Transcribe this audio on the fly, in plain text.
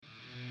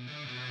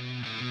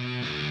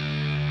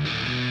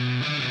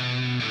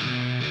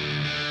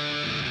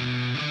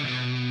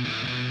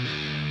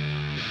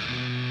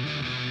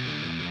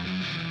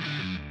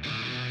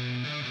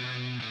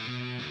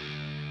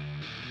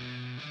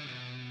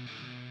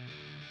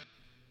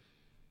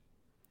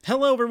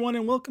Hello, everyone,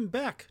 and welcome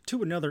back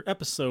to another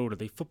episode of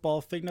the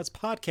Football Fig Nuts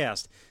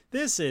podcast.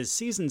 This is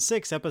Season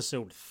 6,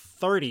 Episode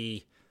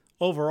 30.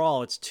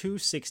 Overall, it's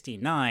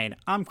 269.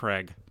 I'm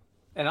Craig.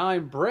 And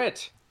I'm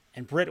Britt.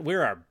 And Britt, we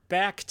are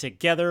back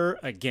together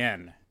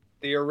again.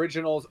 The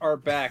originals are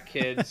back,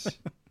 kids.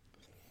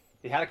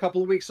 You had a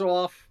couple of weeks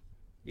off.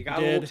 You got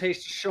a little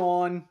taste of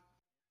Sean.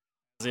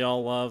 They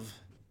all love.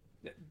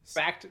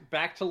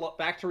 Back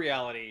to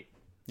reality.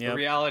 Yep. The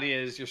reality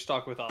is you're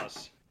stuck with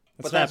us.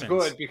 That's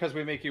good because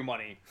we make you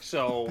money.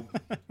 So,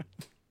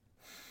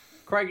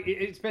 Craig,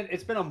 it's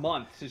been a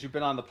month since you've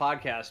been on the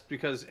podcast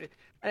because,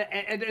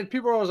 and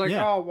people are always like,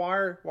 oh,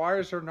 why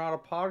is there not a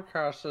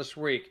podcast this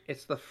week?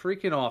 It's the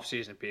freaking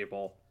offseason,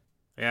 people.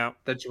 Yeah.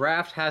 The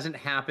draft hasn't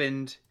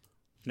happened.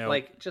 No.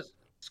 Like, just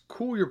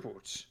cool your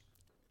boots.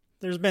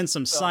 There's been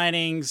some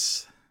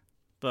signings,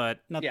 but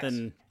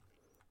nothing. Yes.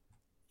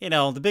 You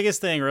know, the biggest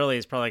thing really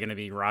is probably going to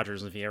be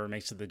Rodgers if he ever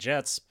makes it to the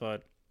Jets.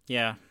 But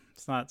yeah.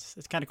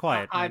 It's kind of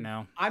quiet right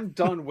now. I'm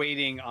done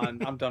waiting on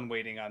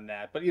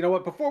that. But you know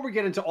what? Before we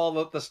get into all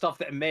of the stuff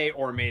that may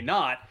or may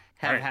not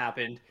have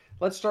happened,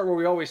 let's start where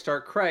we always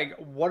start. Craig,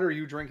 what are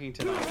you drinking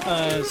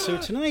tonight? So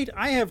tonight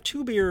I have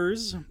 2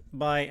 beers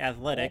by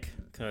Athletic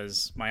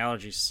because my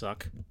allergies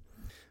suck.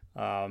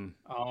 Oh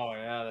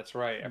yeah, that's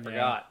right. I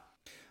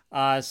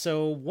forgot.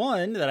 So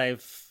one that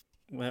I've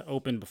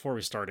opened before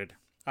we started.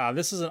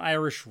 This is an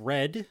Irish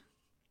Red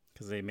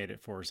because they made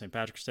it for St.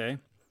 Patrick's Day.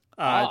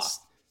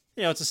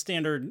 It's a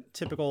standard,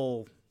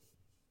 typical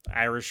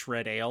Irish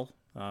red ale.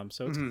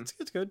 So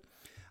it's good.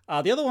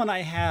 The other one I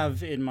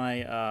have in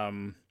my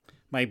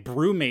my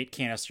Brewmate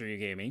canister you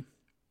gave me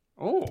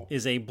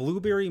is a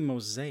blueberry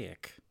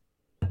mosaic.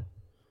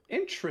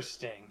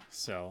 Interesting.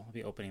 So I'll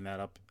be opening that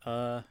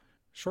up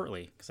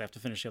shortly because I have to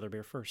finish the other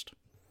beer first.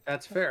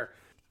 That's fair.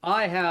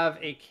 I have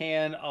a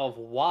can of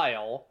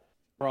Weil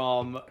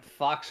from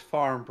Fox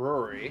Farm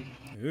Brewery.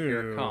 Ooh.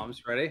 Here it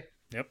comes. Ready?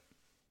 Yep.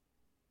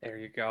 There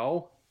you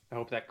go. I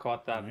hope that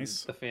caught that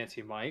nice. The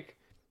fancy mic.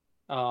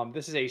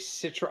 This is a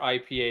Citra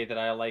IPA that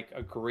I like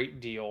a great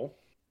deal.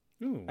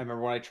 Ooh. I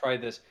remember when I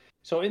tried this.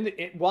 So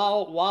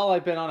while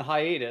I've been on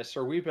hiatus,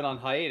 or we've been on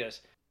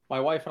hiatus, my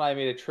wife and I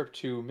made a trip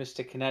to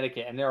Mystic,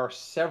 Connecticut, and there are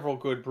several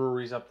good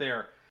breweries up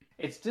there.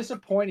 It's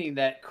disappointing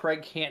that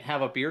Craig can't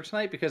have a beer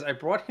tonight because I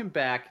brought him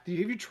back. Have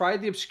you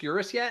tried the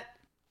Obscurus yet?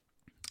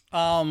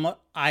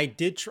 I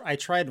did. I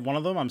tried one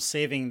of them. I'm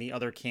saving the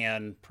other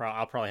can.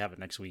 I'll probably have it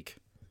next week.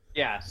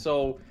 Yeah.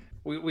 So.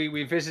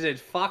 We visited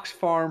Fox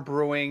Farm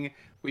Brewing.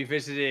 We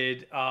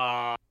visited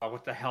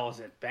what the hell is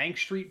it? Bank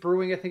Street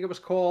Brewing, I think it was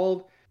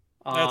called.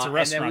 That's a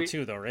restaurant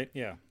too, though, right?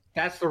 Yeah.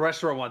 That's the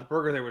restaurant one. The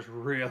burger there was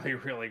really,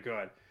 really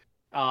good.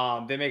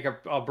 They make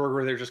a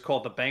burger there just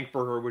called the Bank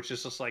Burger, which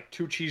is just like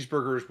 2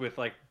 cheeseburgers with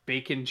like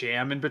bacon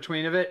jam in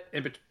between of it,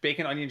 and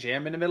bacon onion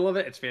jam in the middle of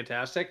it. It's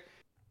fantastic.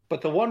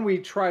 But the one we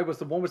tried was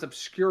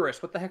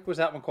Obscurus. What the heck was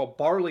that one called?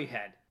 Barley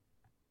Head.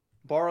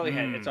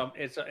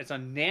 It's a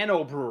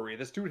nano brewery.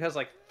 This dude has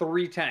like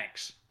 3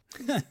 tanks.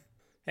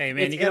 Hey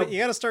man, you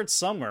gotta start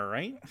somewhere,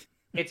 right?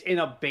 It's in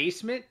a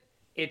basement.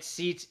 It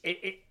seats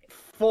it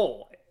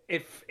full.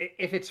 If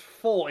it's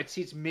full, it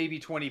seats maybe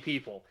 20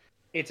 people.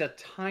 It's a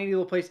tiny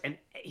little place, and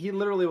he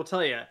literally will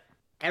tell you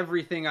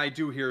everything I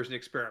do here is an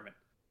experiment.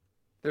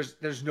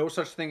 There's no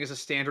such thing as a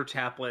standard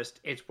tap list.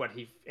 It's what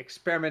he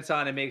experiments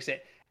on and makes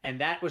it. And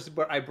that was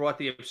what I brought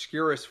the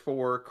Obscurus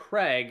for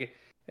Craig.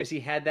 As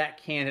he had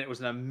that can, and it was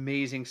an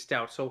amazing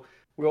stout. So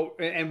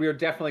we're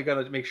definitely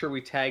going to make sure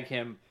we tag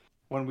him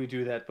when we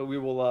do that. But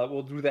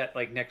we'll do that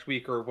like next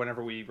week or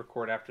whenever we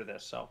record after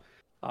this. So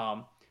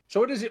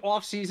it is the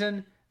off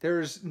season.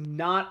 There's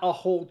not a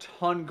whole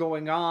ton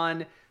going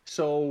on.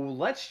 So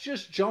let's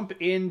just jump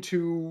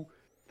into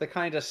the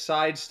kind of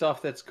side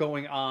stuff that's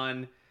going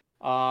on.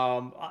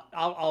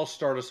 I'll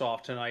start us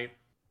off tonight.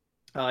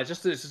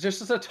 Just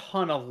a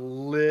ton of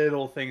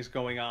little things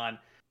going on,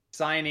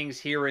 signings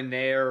here and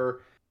there.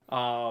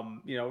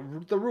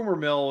 The rumor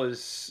mill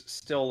is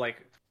still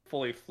like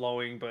fully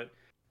flowing, but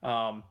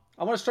I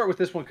want to start with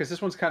this one because this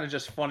one's kind of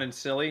just fun and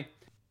silly.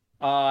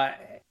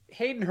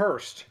 Hayden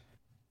Hurst,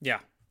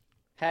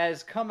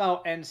 has come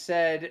out and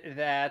said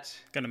that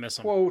gonna miss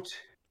him. Quote,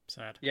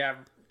 sad. Yeah,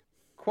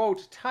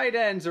 quote, tight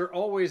ends are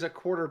always a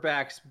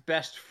quarterback's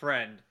best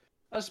friend,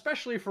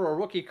 especially for a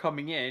rookie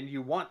coming in.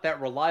 You want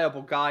that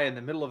reliable guy in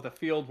the middle of the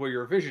field where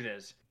your vision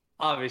is.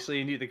 Obviously,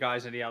 you need the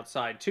guys on the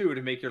outside, too,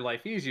 to make your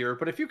life easier.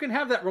 But if you can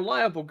have that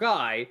reliable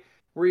guy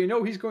where you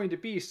know he's going to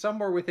be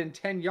somewhere within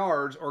 10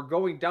 yards or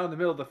going down the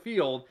middle of the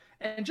field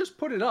and just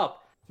put it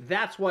up,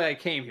 that's why I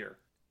came here.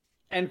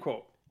 End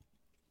quote.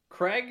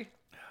 Craig?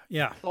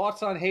 Yeah.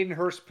 Thoughts on Hayden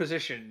Hurst's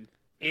position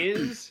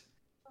is...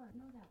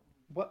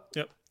 What?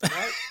 Yep.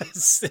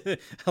 What?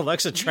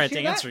 Alexa tried to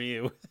answer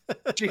you.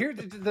 Did you hear?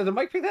 Did the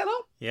mic pick that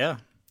up? Yeah.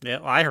 Yeah,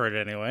 well, I heard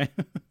it anyway.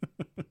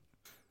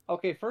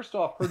 Okay, first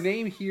off, her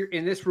name here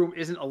in this room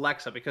isn't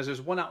Alexa because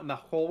there's one out in the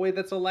hallway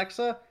that's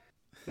Alexa.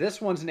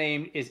 This one's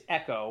name is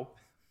Echo.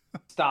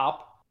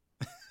 Stop.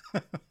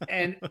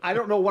 And I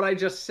don't know what I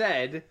just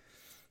said.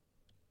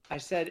 I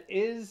said,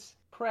 is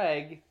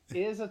Craig,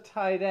 is a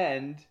tight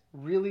end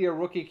really a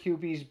rookie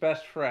QB's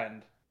best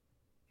friend?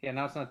 Yeah,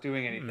 now it's not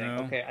doing anything.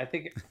 No. Okay, I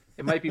think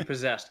it might be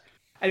possessed.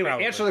 Anyway,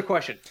 Probably. answer the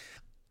question.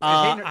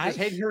 Does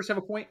Hayden Hurst have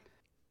a point?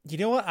 You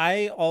know what?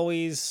 I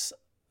always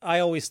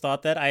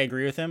thought that. I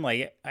agree with him.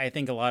 Like, I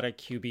think a lot of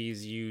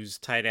QBs use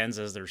tight ends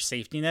as their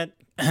safety net.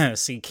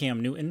 See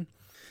Cam Newton.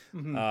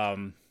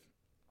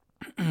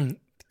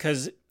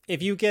 Because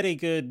if you get a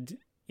good,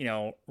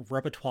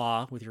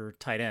 repertoire with your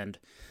tight end,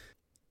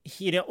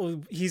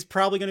 he's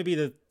probably going to be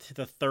the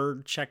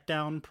third check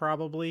down,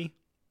 probably.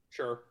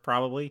 Sure.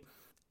 Probably.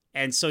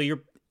 And so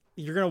you're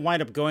going to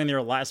wind up going there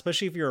a lot,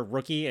 especially if you're a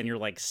rookie and you're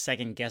like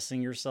second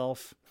guessing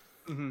yourself.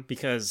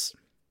 Because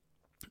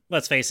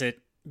let's face it,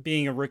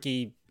 being a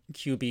rookie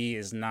QB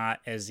is not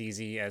as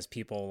easy as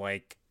people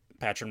like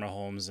Patrick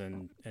Mahomes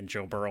and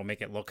Joe Burrow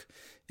make it look.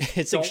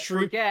 It's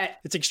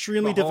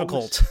extremely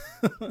difficult.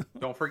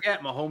 Don't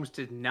forget, Mahomes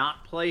did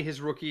not play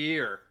his rookie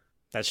year.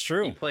 That's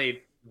true. He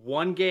played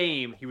one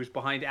game. He was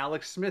behind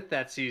Alex Smith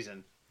that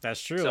season.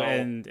 That's true. So,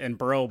 and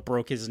Burrow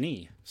broke his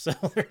knee. So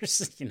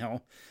there's, yeah,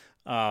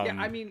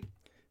 I mean,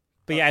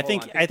 but yeah, I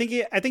think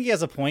he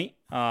has a point.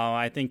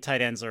 I think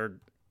tight ends are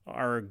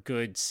a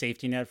good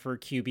safety net for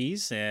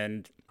QBs,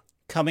 and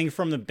coming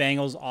from the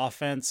Bengals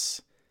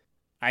offense,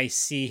 I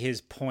see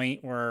his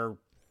point where,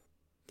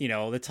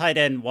 the tight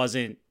end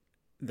wasn't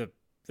the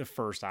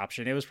first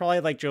option. It was probably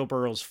like Joe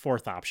Burrow's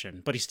fourth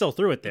option, but he still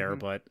threw it there.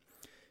 But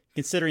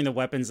considering the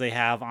weapons they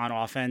have on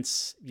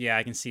offense, yeah,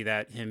 I can see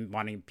that him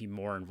wanting to be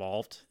more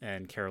involved,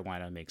 and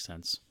Carolina makes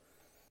sense.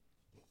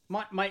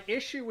 My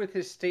issue with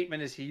his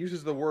statement is he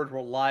uses the word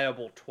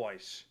reliable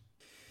twice.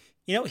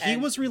 He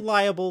was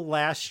reliable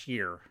last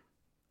year.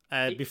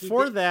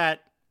 Before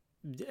that,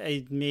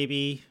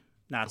 maybe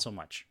not so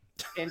much.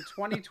 In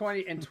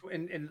 2020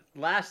 and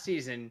last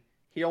season,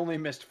 he only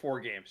missed 4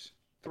 games.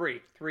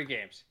 Three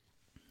games.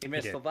 He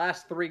missed the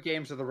last 3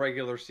 games of the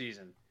regular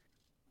season.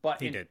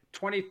 But in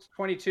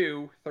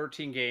 2022,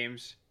 13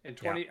 games. In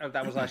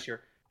that was last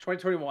year.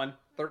 2021,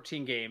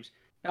 13 games.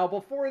 Now,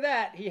 before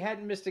that, he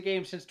hadn't missed a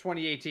game since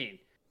 2018.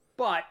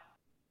 But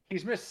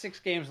he's missed 6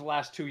 games the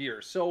last 2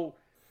 years. So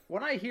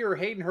when I hear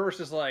Hayden Hurst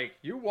is like,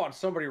 you want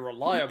somebody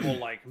reliable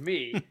like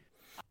me,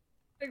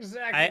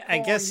 exactly. I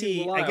guess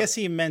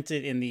he meant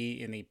it in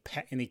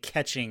the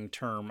catching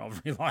term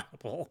of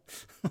reliable.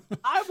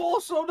 I'm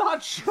also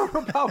not sure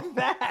about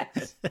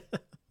that.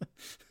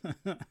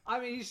 I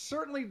mean, he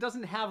certainly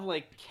doesn't have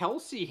like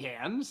Kelsey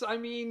hands. I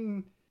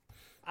mean,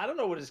 I don't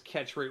know what his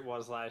catch rate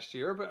was last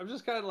year, but I'm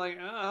just kind of like,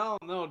 I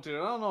don't know, dude.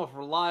 I don't know if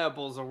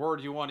reliable is a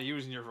word you want to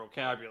use in your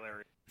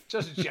vocabulary.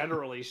 Just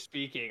generally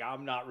speaking,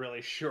 I'm not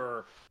really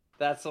sure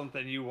that's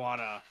something you want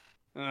to.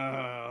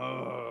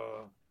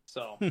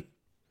 So, all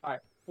right.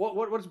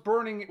 What's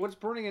burning in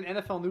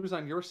NFL news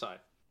on your side?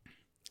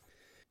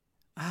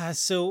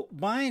 So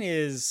mine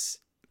is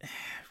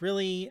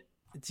really.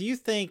 Do you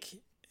think?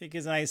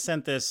 Because I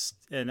sent this,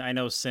 and I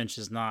know Cinch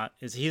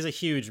he's a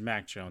huge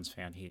Mac Jones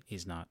fan.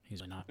 He's not.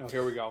 He's not. Oh,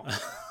 here we go.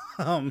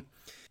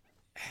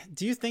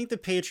 Do you think the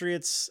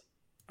Patriots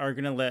are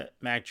going to let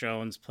Mac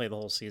Jones play the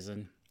whole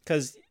season?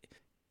 Because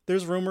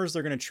there's rumors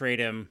they're going to trade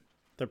him.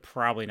 They're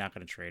probably not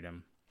going to trade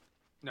him.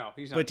 No,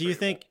 he's not. But do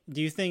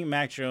you think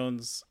Mac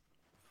Jones,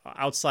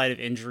 outside of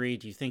injury,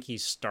 do you think he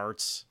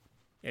starts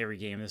every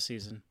game this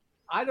season?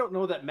 I don't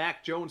know that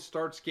Mac Jones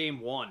starts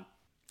game 1.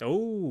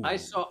 Oh, I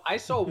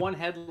saw one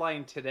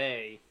headline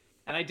today,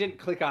 and I didn't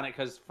click on it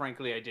because,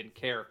 frankly, I didn't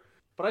care.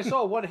 But I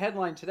saw one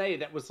headline today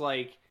that was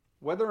like,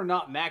 whether or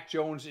not Mac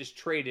Jones is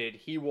traded,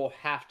 he will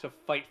have to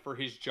fight for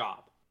his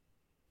job.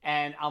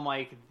 And I'm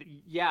like,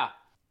 yeah,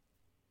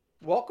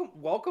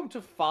 welcome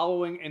to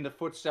following in the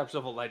footsteps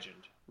of a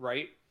legend,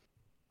 right?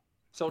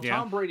 So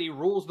Tom Brady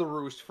rules the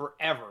roost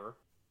forever.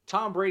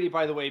 Tom Brady,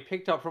 by the way,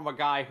 picked up from a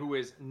guy who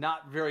is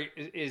not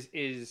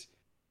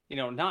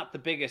not the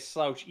biggest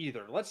slouch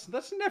either. Let's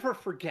never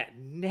forget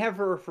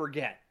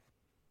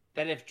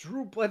that if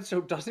Drew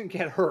Bledsoe doesn't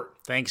get hurt,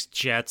 thanks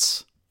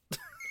Jets,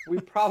 we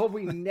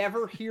probably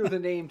never hear the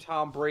name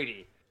Tom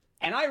Brady.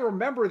 And I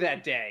remember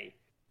that day.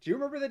 Do you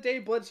remember the day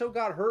Bledsoe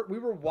got hurt? We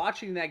were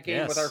watching that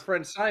game with our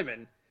friend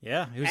Simon.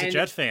 Yeah, he was a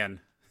Jet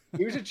fan.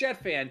 He was a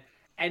Jet fan,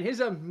 and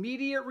his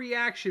immediate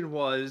reaction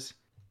was,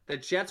 the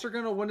Jets are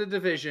going to win the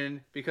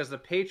division because the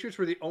Patriots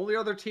were the only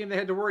other team they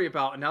had to worry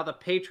about, and now the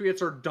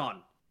Patriots are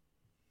done.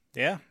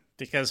 Yeah,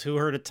 because who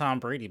heard of Tom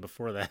Brady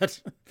before that?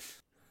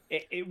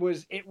 It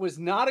was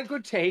not a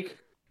good take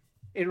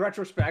in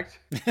retrospect.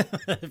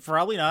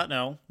 Probably not,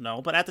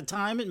 no. But at the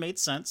time, it made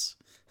sense.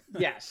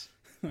 Yes.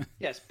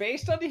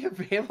 Based on the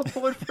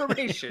available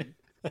information,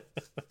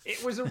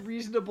 it was a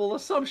reasonable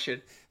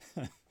assumption.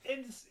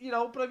 It's,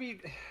 but I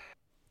mean...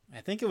 I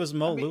think it was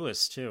Mo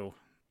Lewis, too.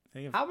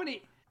 How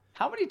many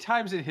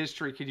times in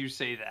history can you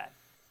say that?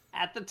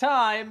 At the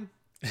time,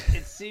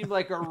 it seemed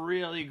like a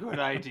really good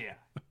idea.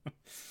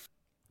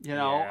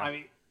 I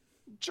mean,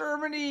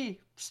 Germany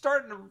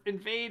starting to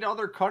invade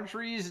other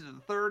countries in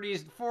the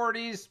 30s and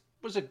 40s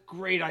was a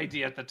great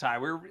idea at the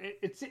time.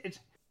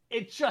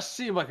 It just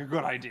seemed like a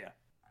good idea.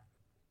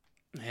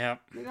 Yeah,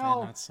 You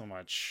know, not so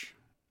much.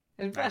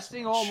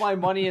 investing all my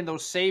money in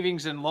those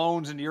savings and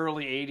loans in the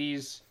early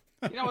 80s,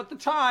 you know, at the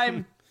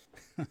time,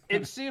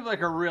 it seemed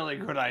like a really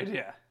good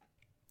idea.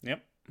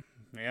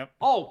 Yep.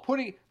 Oh,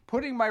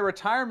 putting my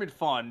retirement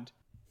fund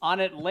on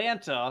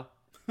Atlanta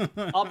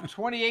up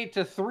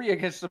 28-3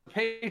 against the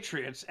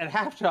Patriots at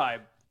halftime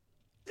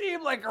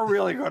seemed like a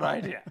really good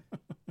idea.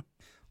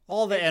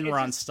 All the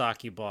Enron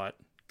stock you bought,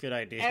 good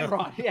idea.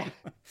 Enron, yeah.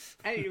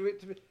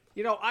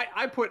 You know,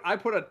 I put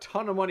a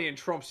ton of money in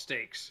Trump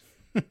stakes,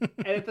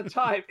 and at the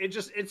time,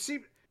 it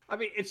seemed. I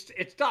mean,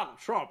 it's Donald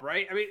Trump,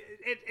 right? I mean,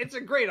 it's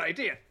a great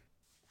idea.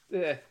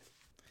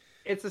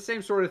 It's the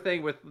same sort of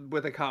thing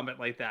with a comment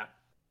like that.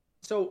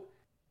 So,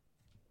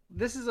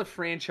 this is a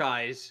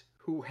franchise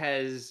who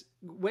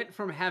went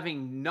from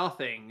having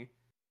nothing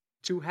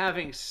to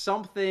having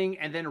something,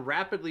 and then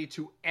rapidly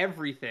to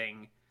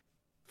everything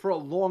for a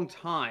long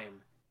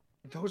time.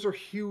 Those are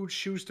huge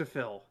shoes to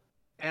fill.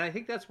 And I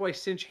think that's why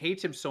Cinch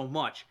hates him so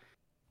much.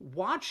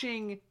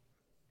 Watching,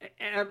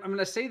 and I'm going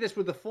to say this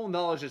with the full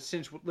knowledge that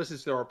Cinch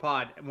listens to our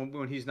pod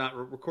when he's not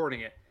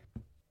recording it.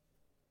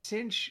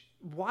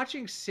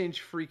 Watching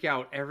Cinch freak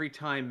out every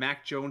time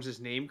Mac Jones's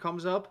name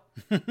comes up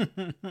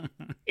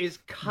is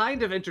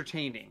kind of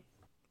entertaining.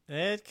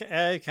 It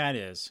kind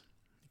of is.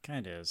 It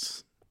kind of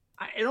is.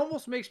 It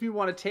almost makes me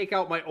want to take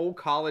out my old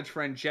college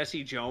friend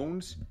Jesse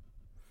Jones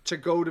to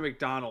go to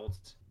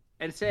McDonald's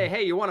and say,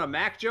 "Hey, you want a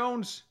Mac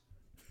Jones?"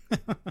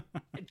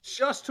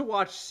 Just to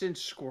watch Cinch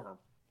squirm.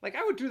 Like,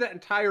 I would do that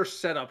entire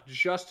setup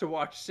just to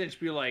watch Cinch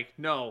be like,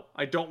 "No,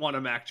 I don't want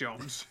a Mac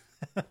Jones."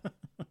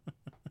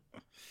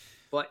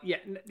 But yeah,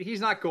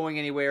 he's not going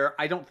anywhere.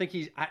 I don't think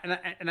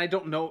I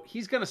don't know.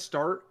 He's going to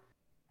start,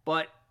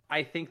 but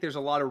I think there's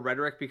a lot of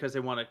rhetoric because they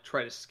want to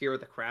try to scare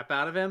the crap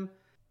out of him.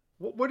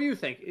 What do you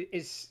think?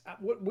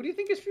 What do you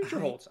think his future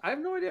holds? I have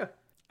no idea.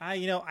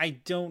 I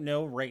don't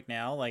know right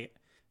now. Like,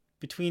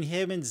 between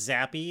him and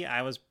Zappy,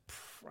 I was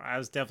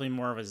definitely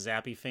more of a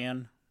Zappy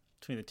fan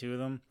between the two of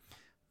them.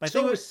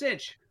 So was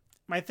Cinch.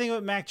 My thing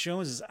with Mac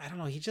Jones is, I don't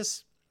know, he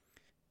just,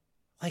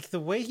 like, the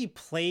way he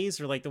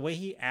plays or like the way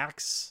he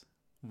acts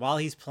while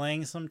he's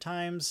playing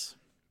sometimes,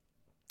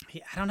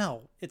 I don't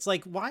know. It's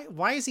like,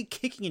 why is he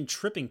kicking and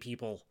tripping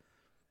people?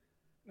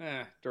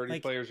 Dirty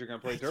players are going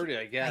to play dirty,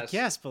 I guess. I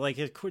guess, but like,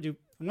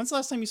 when's the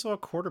last time you saw a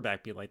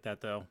quarterback be like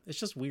that, though? It's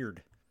just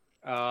weird.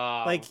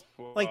 Like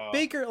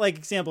Baker, like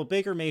example,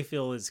 Baker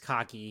Mayfield is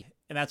cocky,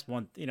 and that's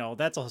one,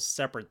 that's a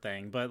separate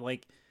thing. But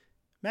like,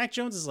 Mac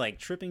Jones is like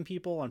tripping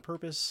people on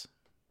purpose,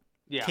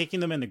 kicking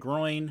them in the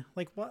groin.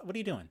 Like, what are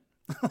you doing?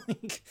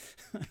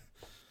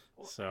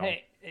 So,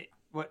 hey,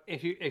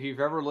 if you've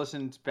ever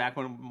listened back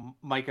when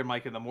Mike and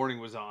Mike in the Morning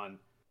was on,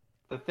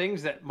 the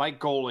things that Mike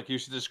Golick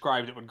used to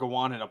describe that would go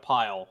on in a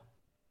pile.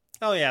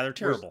 Oh yeah, they're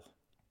terrible.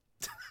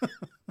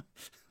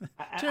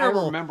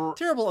 Terrible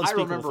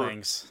unspeakable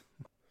things.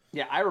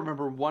 Yeah, I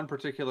remember one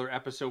particular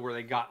episode where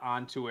they got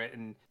onto it,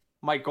 and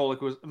Mike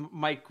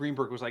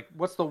Greenberg was like,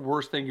 "What's the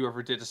worst thing you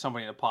ever did to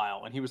somebody in a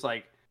pile?" And he was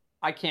like,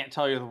 "I can't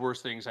tell you the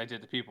worst things I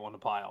did to people in a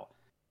pile."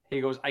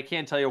 He goes, "I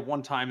can't tell you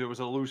one time there was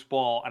a loose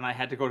ball and I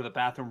had to go to the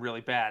bathroom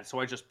really bad, so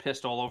I just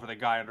pissed all over the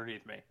guy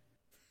underneath me."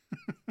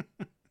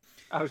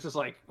 I was just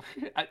like,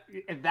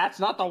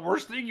 "That's not the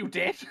worst thing you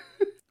did?"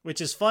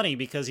 Which is funny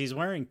because he's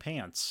wearing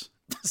pants.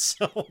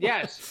 So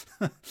yes.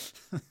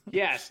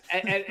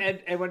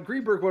 And when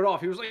Greenberg went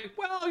off, he was like,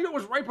 "Well, it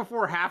was right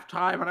before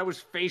halftime and I was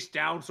face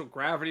down, so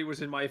gravity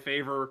was in my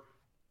favor."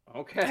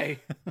 Okay.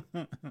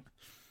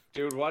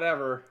 Dude,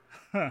 whatever.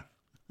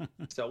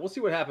 So we'll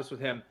see what happens with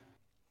him.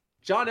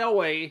 John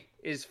Elway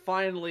is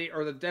finally,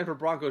 or the Denver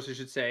Broncos, I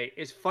should say,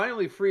 is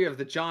finally free of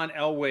the John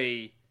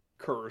Elway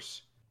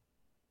curse.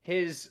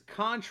 His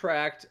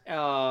contract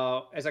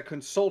as a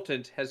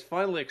consultant has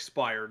finally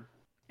expired,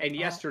 and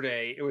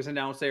yesterday it was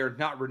announced they are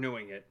not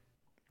renewing it.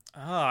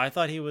 Oh, I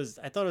thought it was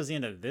the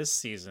end of this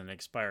season,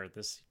 expired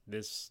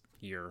this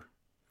year.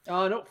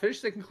 No,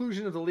 finished the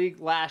conclusion of the league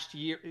last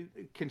year.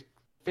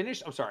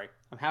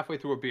 I'm halfway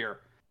through a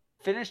beer.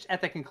 Finished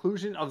at the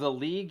conclusion of the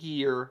league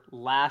year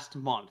last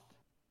month.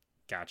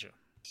 Gotcha.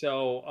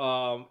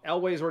 So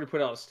Elway's already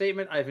put out a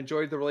statement. "I've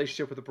enjoyed the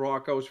relationship with the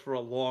Broncos for a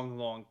long,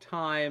 long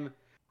time.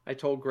 I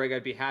told Greg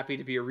I'd be happy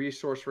to be a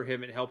resource for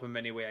him and help him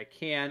any way I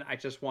can. I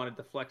just wanted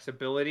the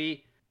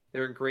flexibility.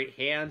 They're in great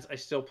hands. I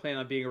still plan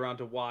on being around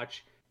to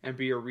watch and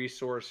be a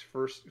resource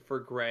for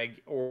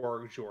Greg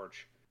or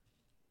George."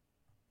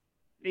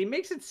 He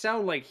makes it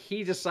sound like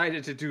he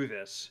decided to do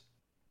this.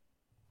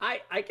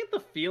 I get the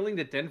feeling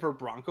that Denver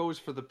Broncos,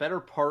 for the better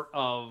part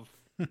of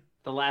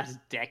the last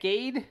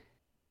decade,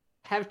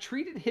 have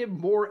treated him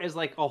more as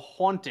like a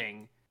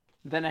haunting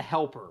than a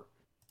helper.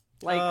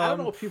 Like, I don't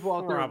know if people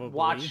out there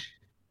watch.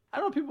 I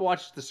don't know if people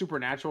watch the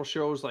supernatural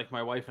shows like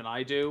my wife and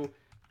I do,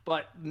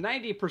 but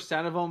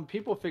 90% of them,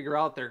 people figure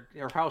out their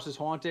house is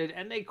haunted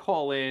and they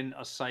call in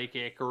a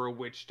psychic or a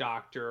witch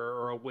doctor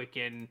or a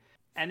Wiccan,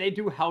 and they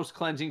do house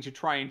cleansing to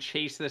try and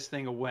chase this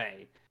thing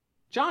away.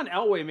 John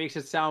Elway makes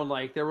it sound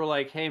like they were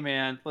like, "Hey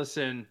man,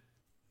 listen,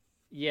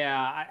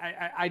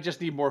 yeah, I just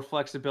need more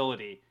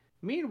flexibility."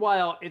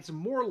 Meanwhile, it's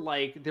more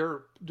like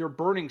they're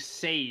burning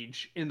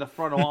sage in the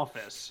front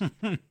office,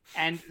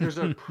 and there's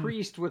a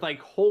priest with like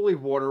holy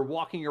water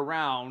walking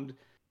around,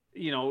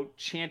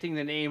 chanting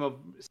the name of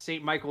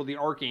Saint Michael the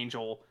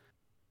Archangel.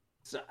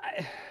 So,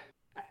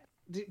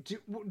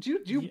 do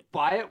you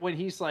buy it when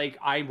he's like,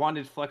 I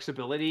wanted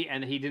flexibility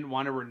and he didn't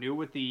want to renew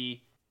with the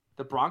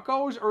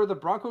Broncos, or are the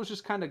Broncos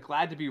just kind of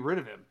glad to be rid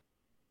of him?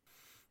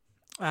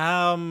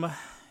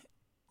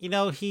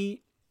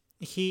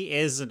 He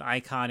is an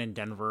icon in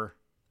Denver,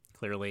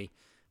 clearly.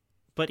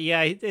 But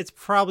yeah, it's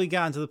probably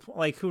gotten to the point,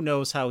 like, who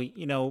knows how he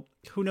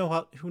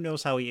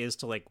is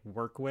to like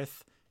work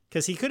with,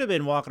 because he could have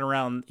been walking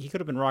around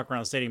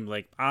the stadium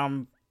like,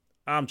 I'm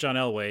John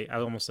Elway. I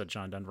almost said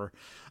John Denver.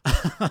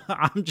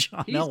 I'm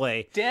John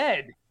Elway. He's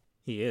dead.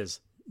 He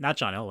is not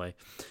John Elway.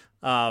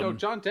 No,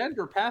 John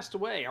Denver passed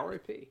away.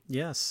 R.I.P.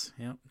 Yes.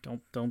 Yeah.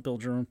 Don't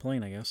build your own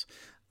plane, I guess.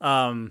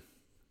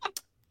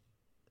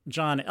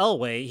 John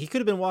Elway, he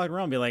could have been walking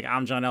around and be like,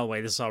 I'm John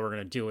Elway, this is how we're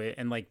gonna do it,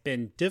 and like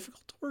been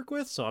difficult to work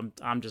with. So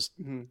I'm just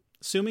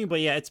assuming, but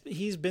yeah,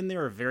 he's been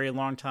there a very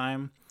long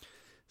time,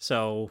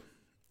 so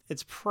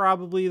it's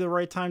probably the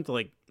right time to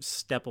like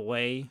step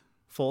away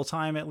full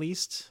time at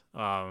least.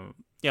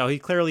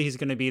 He's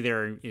gonna be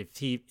there.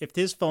 If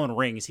his phone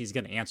rings, he's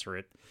gonna answer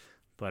it.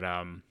 But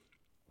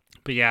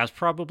yeah, it's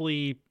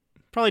probably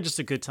just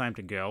a good time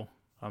to go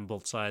on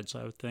both sides,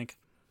 I would think.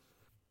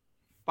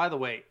 By the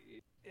way,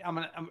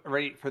 I'm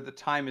ready for the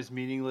time is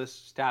meaningless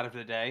stat of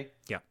the day.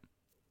 Yeah.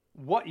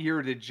 What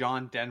year did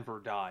John Denver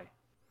die?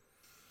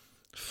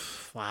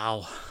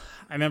 Wow.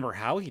 I remember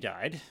how he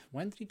died.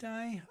 When did he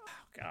die?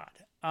 Oh God.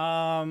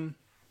 I'm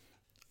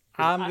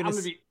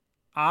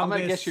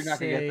gonna guess you're not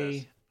gonna get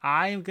this.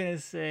 I'm gonna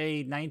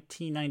say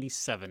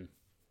 1997.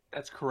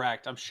 That's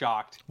correct. I'm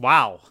shocked.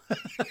 Wow.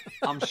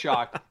 I'm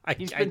shocked.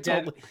 He's been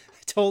dead. I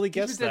totally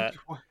guessed that.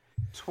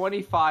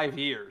 25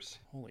 years.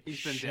 Holy He's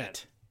shit. been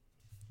dead.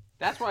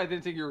 That's why I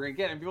didn't think you were going to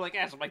get it. And people were like,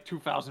 it's like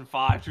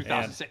 2005,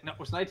 2006. No, it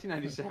was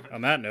 1997. On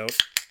that note.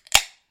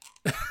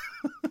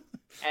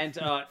 And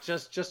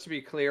just to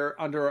be clear,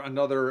 under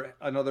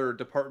another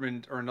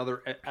department, or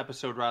another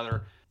episode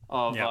rather,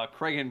 of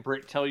Craig and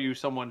Britt tell you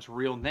someone's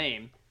real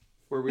name,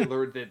 where we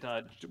learned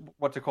that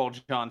what to call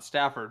John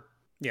Stafford.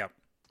 Yeah.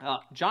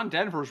 John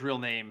Denver's real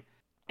name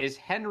is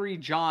Henry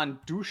John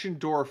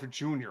Duschendorf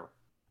Jr.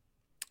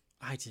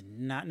 I did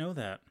not know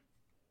that.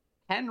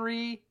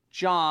 Henry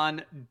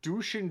John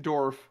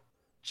Duschendorf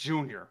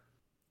Jr.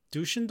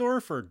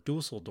 Duschendorf or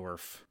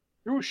Dusseldorf?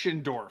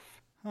 Duschendorf.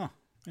 Huh.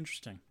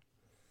 Interesting.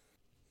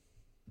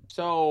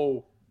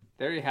 So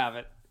there you have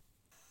it.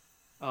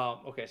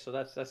 Okay, so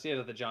that's the end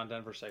of the John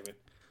Denver segment.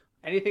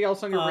 Anything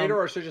else on your radar,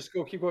 or should I just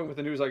keep going with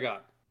the news I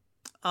got?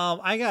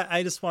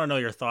 I just want to know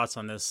your thoughts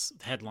on this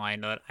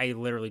headline that I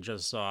literally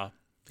just saw.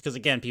 Because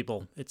again,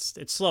 people, it's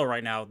slow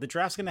right now. The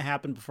draft's going to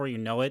happen before you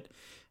know it,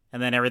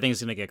 and then everything's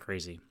going to get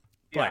crazy.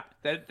 Yeah,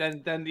 then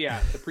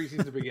the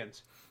preseason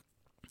begins.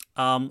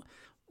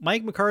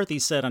 Mike McCarthy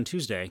said on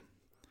Tuesday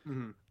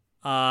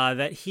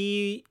that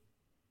he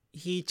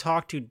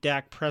talked to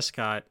Dak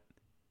Prescott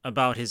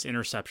about his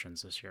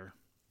interceptions this year,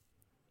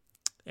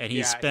 and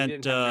he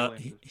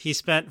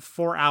spent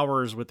 4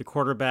 hours with the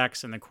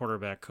quarterbacks and the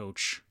quarterback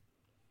coach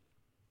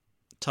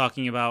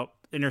talking about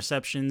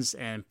interceptions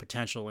and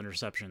potential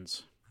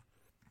interceptions.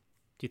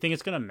 Do you think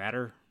it's going to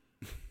matter?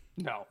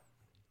 No.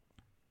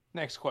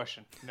 Next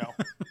question. No.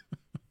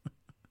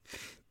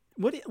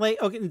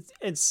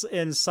 It's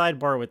in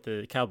sidebar with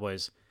the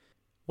Cowboys.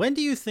 When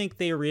do you think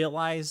they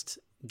realized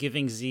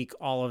giving Zeke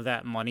all of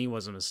that money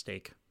was a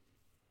mistake?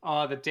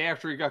 The day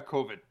after he got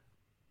COVID.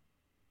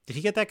 Did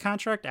he get that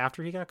contract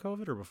after he got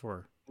COVID or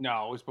before?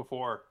 No, it was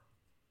before.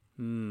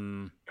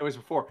 It was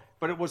before,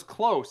 but it was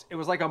close. It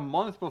was like a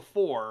month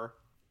before.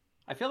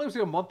 I feel like it was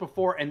like a month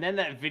before, and then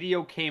that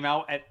video came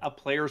out at a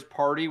player's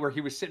party where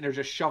he was sitting there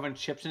just shoving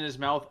chips in his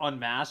mouth,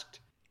 unmasked.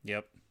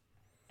 Yep.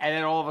 And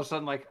then all of a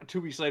sudden, like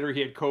 2 weeks later, he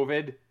had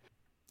COVID.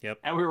 Yep.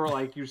 And we were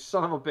like, you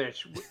son of a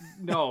bitch.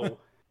 No.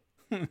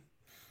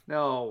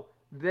 No.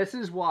 This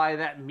is why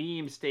that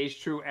meme stays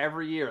true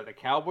every year. The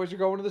Cowboys are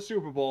going to the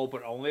Super Bowl,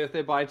 but only if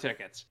they buy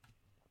tickets.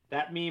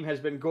 That meme has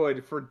been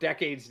good for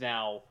decades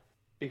now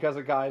because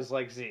of guys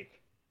like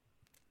Zeke.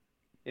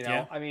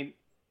 Yeah. I mean, do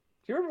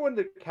you remember when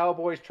the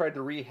Cowboys tried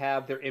to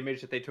rehab their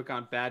image that they took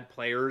on bad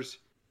players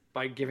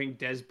by giving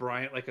Des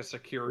Bryant like a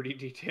security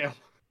detail?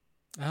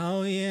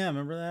 Oh, yeah.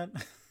 Remember that?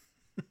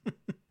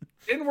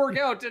 Didn't work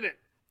out, did it?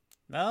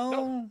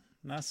 No,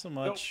 not so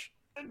much.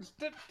 Nope.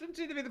 Didn't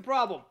seem to be the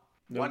problem.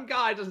 Nope. One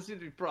guy doesn't seem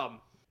to be the problem.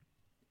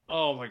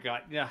 Oh my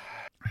God, yeah.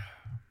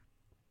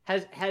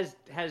 Has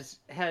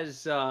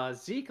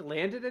Zeke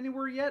landed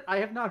anywhere yet? I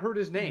have not heard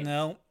his name.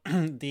 No,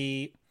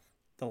 the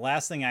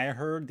last thing I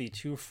heard, the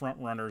two front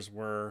runners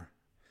were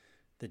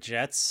the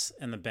Jets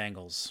and the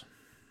Bengals.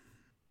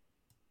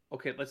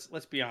 Okay,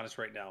 let's be honest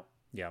right now.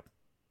 Yeah.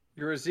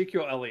 You're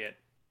Ezekiel Elliott,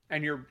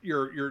 and your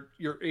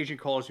agent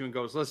calls you and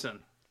goes, "Listen,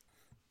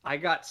 I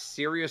got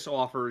serious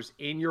offers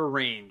in your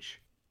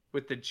range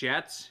with the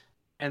Jets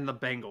and the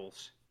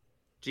Bengals.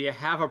 Do you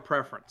have a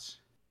preference?"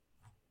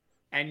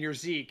 and you're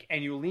Zeke,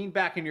 and you lean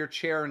back in your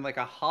chair and like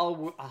a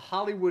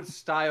Hollywood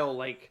style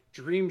like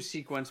dream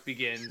sequence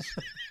begins,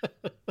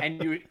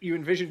 and you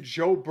envision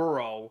Joe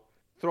Burrow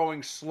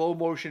throwing slow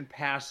motion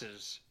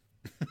passes,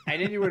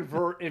 and then you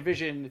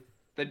envision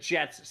the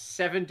Jets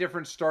 7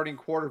 different starting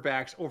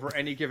quarterbacks over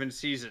any given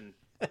season.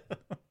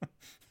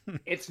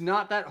 It's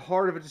not that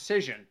hard of a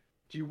decision.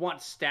 Do you want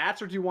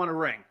stats or do you want a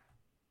ring?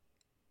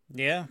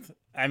 Yeah,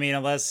 I mean,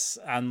 unless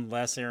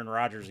Aaron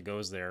Rodgers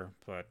goes there,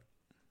 but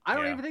I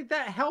don't even think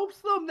that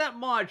helps them that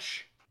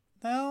much.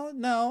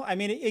 No. I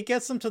mean, it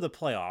gets them to the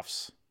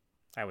playoffs,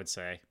 I would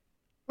say.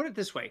 Put it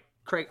this way,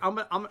 Craig. I'm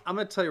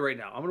gonna tell you right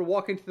now. I'm gonna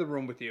walk into the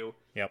room with you.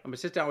 Yep. I'm gonna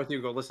sit down with you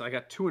and go, listen, I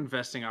got 2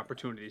 investing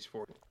opportunities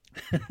for you.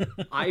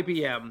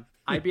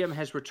 IBM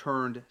has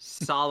returned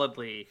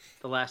solidly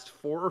the last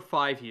 4 or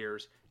 5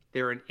 years.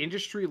 They're an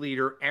industry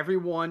leader.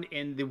 Everyone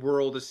in the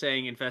world is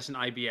saying invest in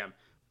IBM.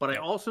 But I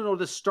also know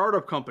this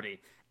startup company,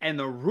 and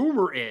the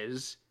rumor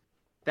is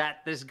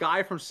that this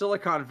guy from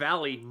Silicon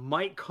Valley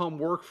might come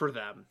work for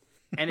them.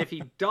 And if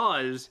he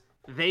does,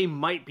 they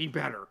might be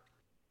better.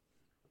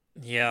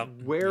 Yeah.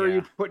 Where are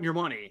you putting your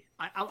money?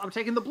 I'm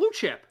taking the blue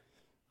chip.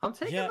 I'm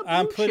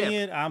putting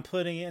it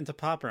into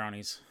Pop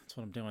Brownies. That's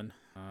what I'm doing.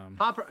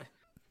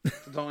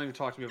 Don't even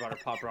talk to me about our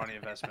Pop Brownie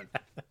investment.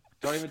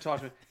 Don't even talk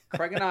to me.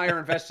 Craig and I are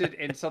invested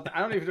in something. I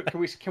don't even.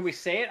 Can we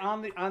say it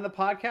on the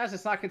podcast?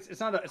 It's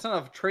not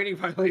a trading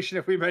violation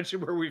if we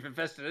mention where we've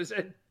invested, is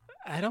it?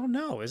 I don't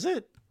know. Is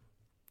it?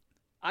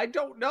 I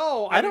don't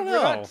know. I don't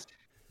know.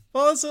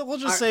 Well, we'll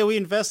just say we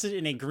invested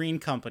in a green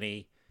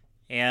company,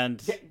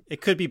 and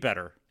it could be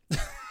better.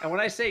 And when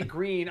I say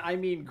green, I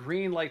mean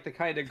green like the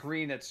kind of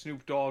green that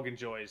Snoop Dogg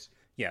enjoys.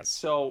 Yes.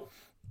 So,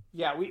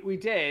 yeah, we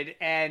did,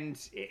 and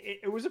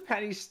it was a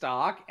penny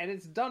stock, and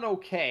it's done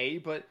okay.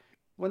 But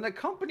when the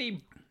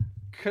company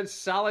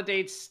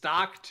consolidates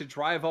stock to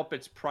drive up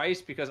its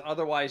price because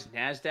otherwise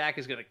NASDAQ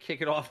is going to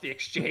kick it off the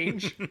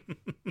exchange,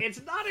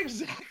 it's not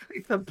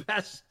exactly the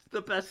best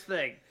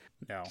thing.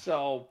 No.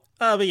 So.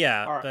 But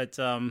yeah, right.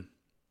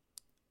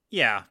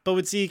 but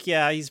with Zeke,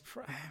 I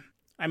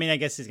mean, I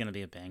guess he's going to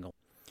be a Bengal.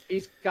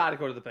 He's got to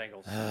go to the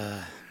Bengals.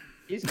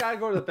 He's got to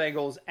go to the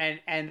Bengals,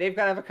 and they've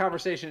got to have a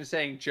conversation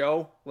saying,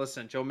 Joe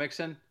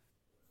Mixon,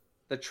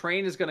 the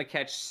train is going to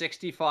catch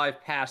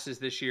 65 passes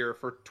this year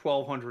for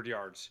 1,200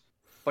 yards,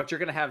 but you're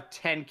going to have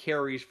 10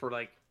 carries for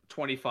like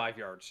 25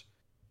 yards.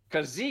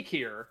 Because Zeke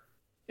here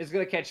is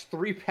going to catch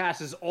 3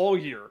 passes all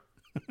year,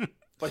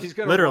 but he's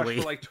going to rush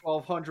for like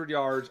 1,200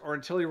 yards or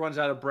until he runs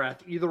out of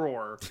breath, either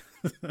or.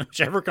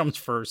 Whichever comes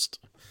first.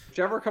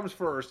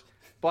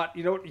 But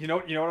you know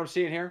what I'm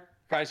seeing here?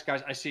 Guys,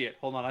 I see it.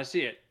 Hold on, I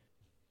see it.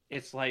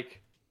 It's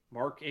like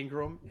Mark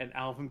Ingram and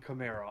Alvin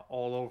Kamara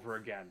all over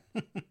again.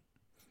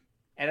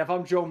 And if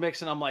I'm Joe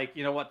Mixon, I'm like,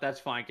 you know what? That's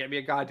fine. Get me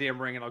a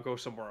goddamn ring and I'll go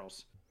somewhere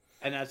else.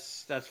 And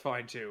that's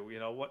fine too. You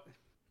know what?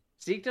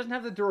 Zeke doesn't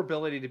have the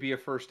durability to be a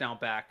first down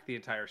back the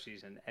entire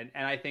season. And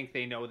I think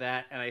they know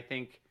that. And I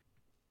think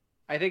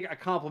a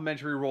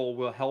complimentary role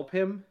will help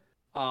him.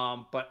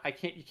 But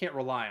you can't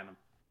rely on him.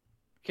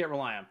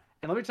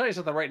 And let me tell you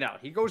something right now.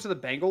 He goes to the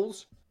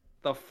Bengals.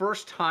 The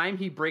first time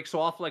he breaks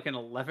off like an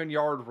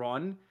 11-yard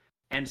run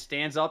and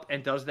stands up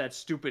and does that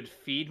stupid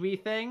feed me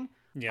thing,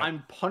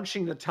 I'm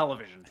punching the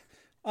television.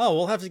 Oh,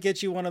 we'll have to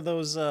get you one of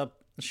those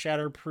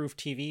shatterproof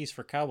TVs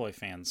for Cowboy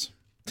fans.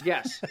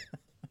 Yes,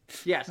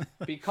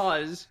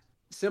 because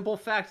simple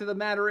fact of the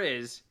matter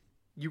is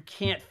you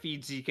can't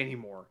feed Zeke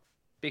anymore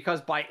because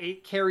by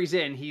 8 carries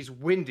in, he's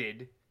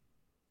winded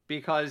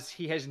because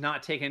he has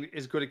not taken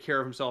as good a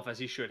care of himself as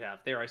he should have.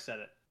 There, I said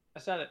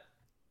it.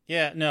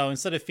 Yeah, no,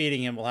 instead of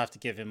feeding him, we'll have to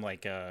give him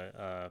like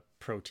a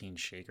protein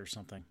shake or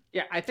something.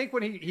 Yeah, I think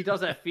when he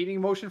does that feeding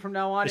motion from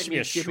now on, it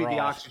means give me the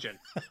oxygen.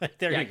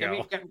 There you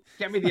go.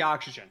 Get me the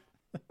oxygen.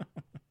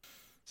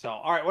 So,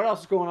 all right, what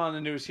else is going on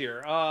in the news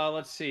here?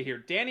 Let's see here.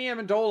 Danny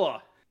Amendola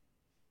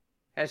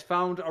has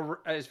found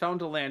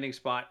a landing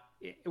spot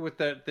with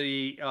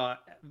the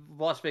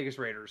Las Vegas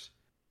Raiders,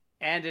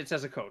 and it's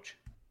as a coach.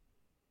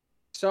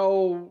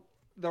 So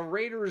the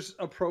Raiders'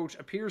 approach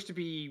appears to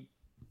be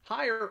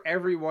hire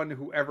everyone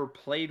who ever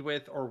played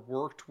with or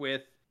worked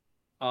with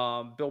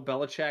Bill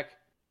Belichick,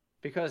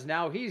 because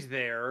now he's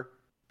there.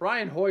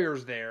 Brian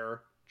Hoyer's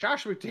there.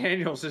 Josh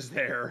McDaniels is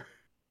there.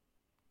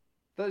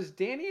 Does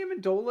Danny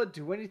Amendola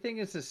do anything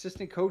as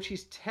assistant coach?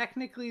 He's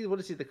technically, what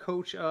is he, the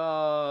coach?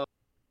 I'm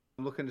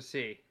looking to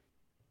see.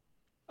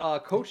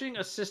 Coaching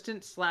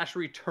assistant /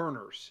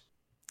 returners.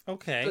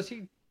 Okay.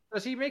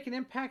 Does he make an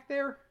impact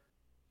there?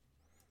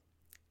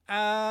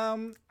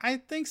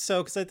 I think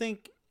so, because I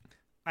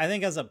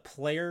think as a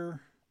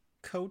player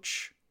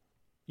coach,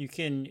 you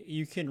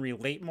can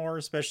relate more,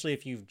 especially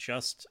if you've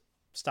just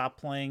stopped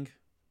playing,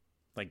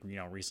 like,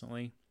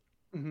 recently.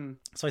 Mm-hmm.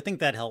 So I think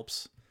that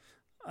helps.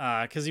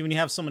 Because when you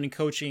have someone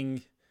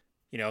coaching,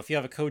 if you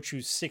have a coach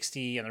who's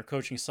 60 and they're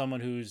coaching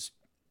someone who's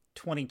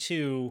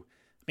 22,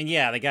 I mean,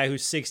 yeah, the guy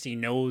who's 60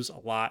 knows a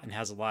lot and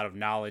has a lot of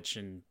knowledge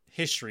and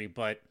history,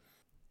 but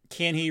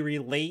can he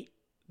relate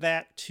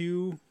that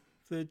to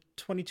the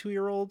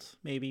 22-year-old?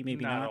 Maybe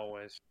not. Not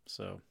always.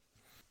 So,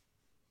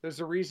 There's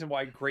a reason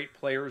why great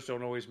players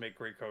don't always make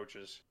great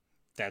coaches.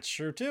 That's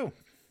true too.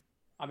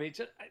 I mean,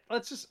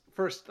 let's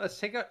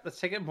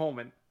take a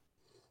moment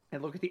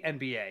and look at the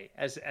NBA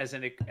as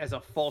a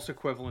false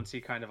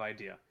equivalency kind of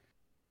idea.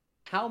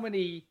 How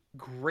many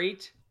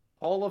great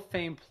Hall of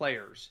Fame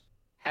players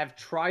have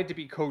tried to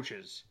be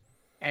coaches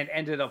and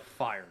ended up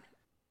fired?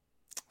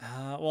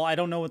 Well, I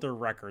don't know what their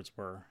records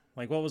were.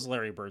 Like, what was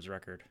Larry Bird's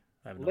record?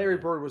 I have no Larry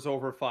idea. Bird was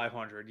over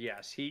 500.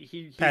 Yes,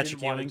 he Patrick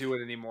didn't want to Ewing. do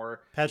it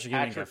anymore. Patrick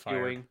Ewing got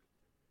fired.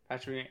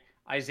 Patrick Ewing,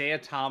 Isaiah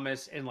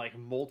Thomas in like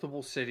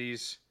multiple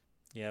cities.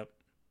 Yep.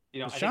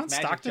 I Was John think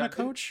Magic Stockton a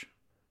Johnson. coach?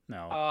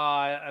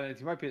 No.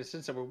 He might be the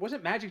sense somewhere.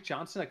 Wasn't Magic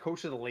Johnson a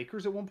coach of the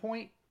Lakers at one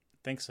point?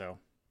 Think so.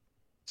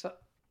 So,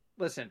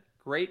 listen,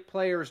 great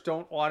players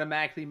don't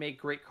automatically make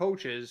great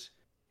coaches,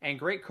 and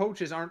great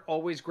coaches aren't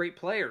always great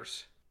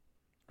players.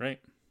 Right.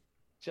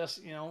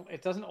 Just,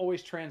 it doesn't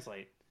always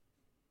translate.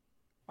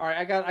 All right,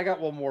 I got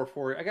one more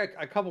for you. I got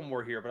a couple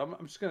more here, but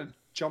I'm just going to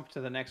jump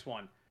to the next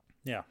one.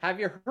 Yeah. Have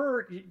you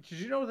heard, did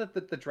you know that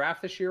the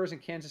draft this year is in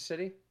Kansas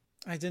City?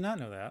 I did not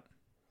know that.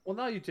 Well,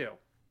 now you do.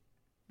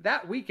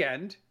 That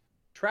weekend,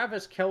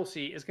 Travis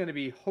Kelce is going to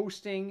be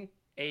hosting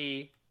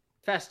a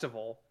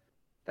festival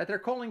that they're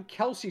calling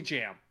Kelce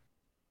Jam.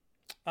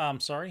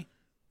 Sorry?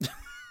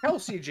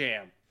 Kelce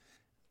Jam.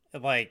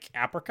 Like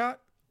apricot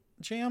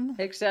jam?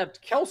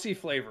 Except Kelce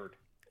flavored.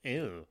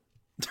 Ew.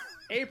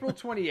 April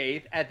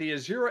 28th at the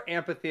Azura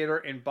Amphitheater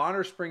in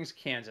Bonner Springs,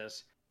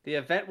 Kansas. The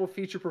event will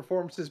feature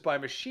performances by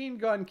Machine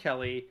Gun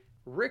Kelly,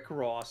 Rick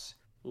Ross,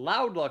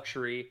 Loud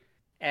Luxury,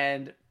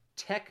 and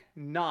Tech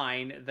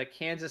 9, the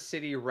Kansas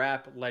City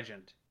rap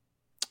legend.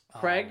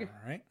 Craig,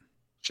 All right.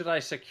 should I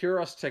secure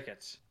us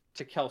tickets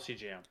to Kelce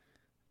Jam?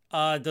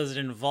 Does it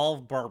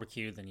involve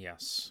barbecue? Then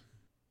yes.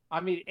 I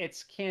mean,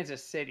 it's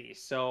Kansas City,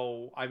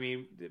 so, I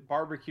mean,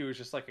 barbecue is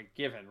just like a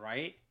given,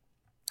 right?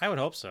 I would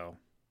hope so.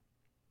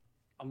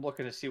 I'm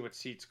looking to see what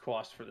seats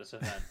cost for this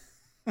event.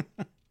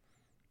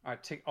 All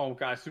right,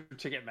 guys, through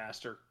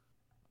Ticketmaster.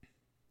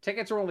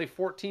 Tickets are only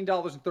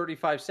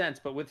 $14.35,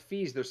 but with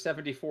fees, they're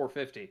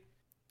 $74.50.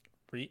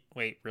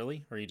 Wait,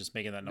 really? Or are you just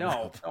making that number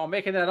up? No, I'm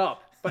making that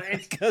up. But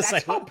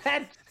that's how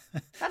bad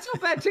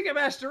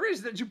Ticketmaster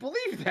is that you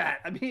believe that.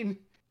 I mean,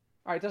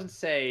 all right, it doesn't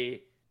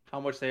say how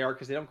much they are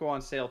because they don't go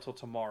on sale till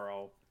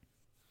tomorrow.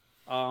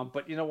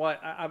 But you know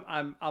what?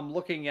 I'm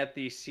looking at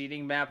the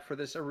seating map for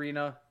this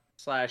arena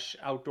 /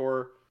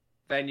 outdoor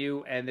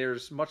venue, and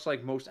there's, much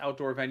like most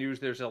outdoor venues,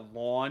 there's a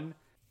lawn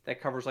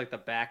that covers like the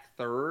back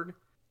third.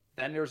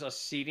 Then there's a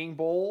seating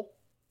bowl.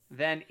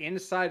 Then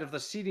inside of the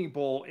seating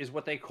bowl is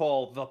what they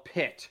call the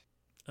pit.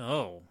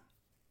 Oh.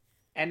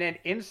 And then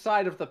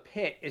inside of the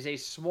pit is a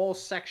small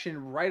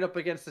section right up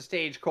against the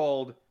stage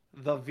called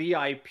the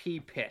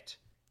VIP pit.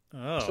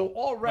 Oh. So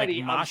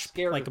already I'm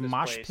scared like of this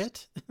mosh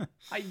place. pit?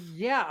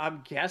 Yeah,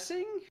 I'm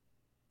guessing.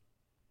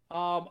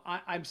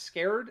 I'm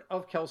scared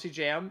of Kelce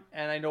Jam,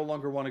 and I no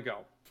longer want to go.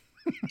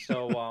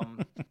 So,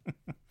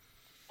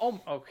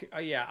 okay,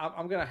 yeah,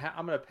 I'm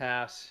gonna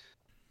pass.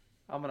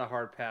 I'm gonna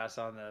hard pass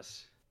on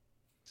this.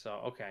 So,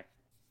 okay,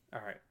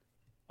 all right.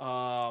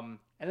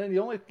 And then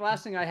the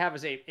last thing I have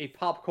is a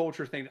pop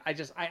culture thing. I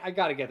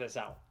got to get this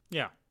out.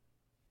 Yeah.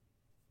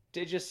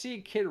 Did you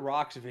see Kid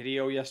Rock's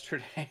video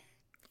yesterday?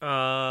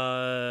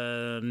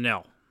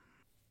 No.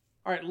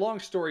 All right, long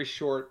story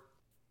short,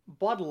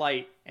 Bud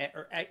Light,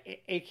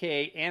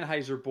 aka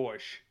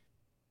Anheuser-Busch,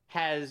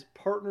 has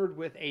partnered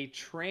with a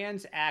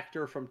trans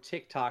actor from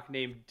TikTok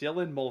named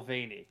Dylan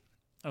Mulvaney.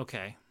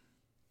 Okay.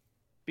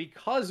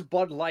 Because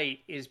Bud Light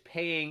is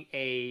paying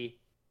a,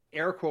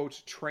 air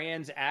quotes,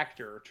 trans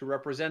actor to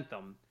represent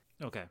them,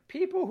 Okay.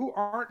 people who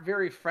aren't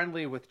very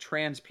friendly with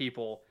trans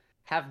people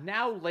have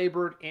now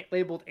labeled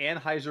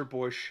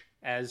Anheuser-Busch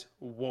as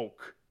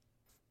woke.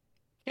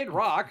 Kid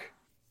Rock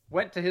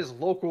went to his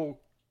local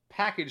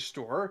package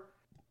store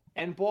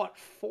and bought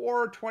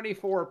 4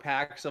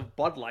 24-packs of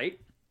Bud Light,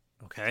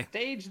 Okay.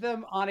 staged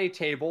them on a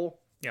table,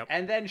 Yep.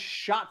 and then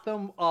shot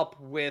them up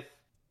with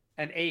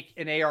an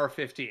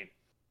AR-15.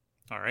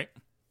 All right.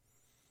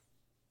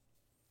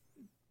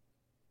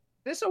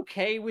 This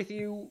okay with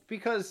you?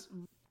 Because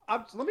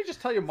let me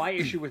just tell you my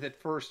issue with it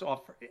first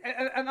off,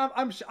 and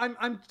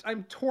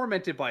I'm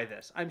tormented by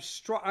this. I'm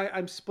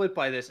split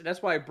by this, and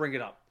that's why I bring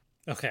it up.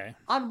 Okay.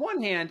 On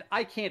one hand,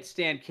 I can't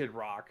stand Kid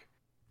Rock.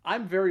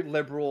 I'm very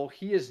liberal.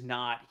 He is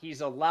not.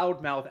 He's a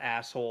loudmouth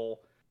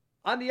asshole.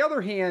 On the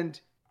other hand,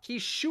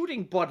 he's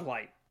shooting Bud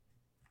Light,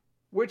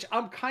 which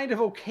I'm kind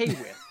of okay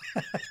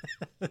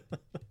with.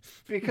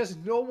 Because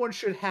no one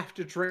should have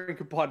to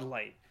drink Bud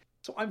Light.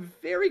 So I'm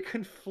very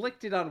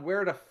conflicted on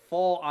where to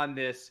fall on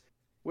this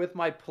with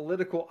my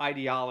political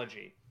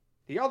ideology.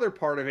 The other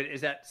part of it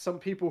is that some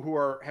people who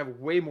have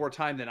way more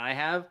time than I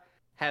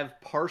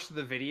have parsed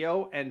the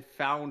video and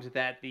found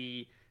that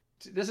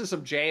this is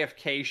some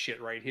JFK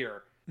shit right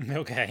here.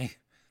 Okay.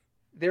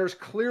 There's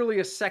clearly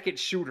a second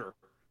shooter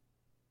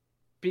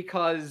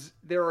because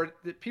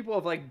people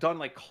have like done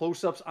like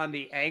close-ups on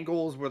the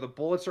angles where the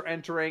bullets are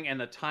entering and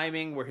the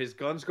timing where his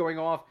gun's going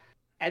off,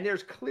 and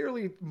there's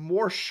clearly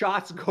more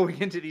shots going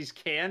into these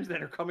cans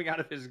than are coming out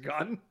of his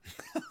gun.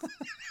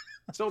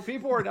 So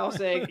people are now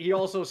saying he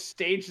also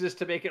staged this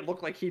to make it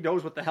look like he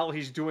knows what the hell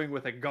he's doing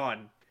with a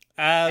gun.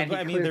 But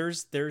I mean,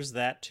 there's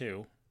that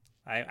too.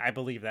 I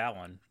believe that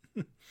one.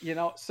 You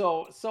know,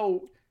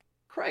 so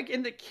Craig,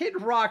 in the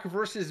Kid Rock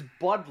versus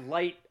Bud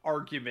Light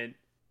argument,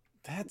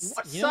 what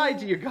side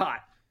do you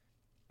got?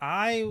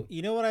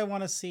 You know what I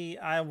want to see?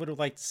 I would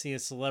like to see a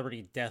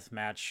celebrity death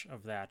match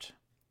of that,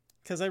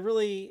 because I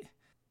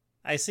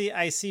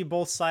see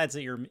both sides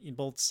that you're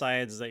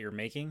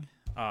making.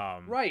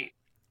 Right.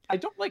 I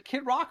don't like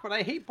Kid Rock, but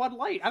I hate Bud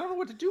Light. I don't know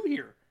what to do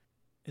here.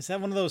 Is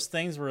that one of those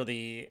things where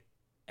the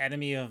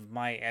enemy of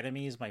my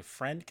enemy is my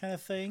friend kind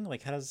of thing?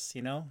 Like, how does,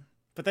 you know?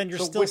 But then you're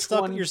still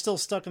stuck. You're still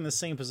stuck in the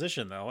same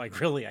position, though. Like,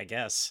 really, I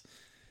guess.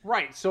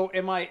 Right. So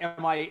am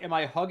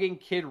I hugging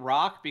Kid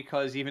Rock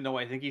because even though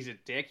I think he's a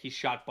dick, he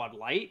shot Bud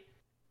Light,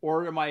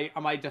 or am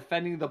I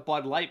defending the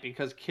Bud Light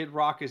because Kid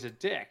Rock is a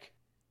dick?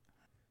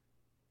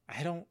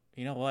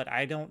 You know what?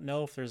 I don't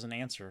know if there's an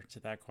answer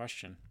to that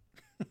question.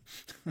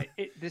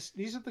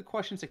 These are the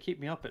questions that keep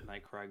me up at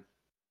night, Craig.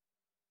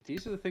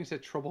 These are the things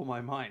that trouble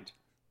my mind.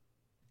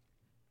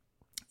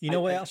 You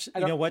know what else?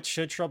 You know what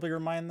should trouble your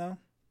mind though?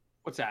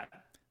 What's that?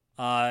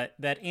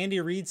 That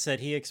Andy Reid said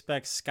he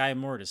expects Sky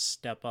Moore to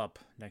step up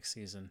next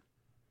season.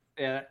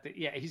 Yeah,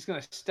 he's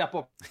going to step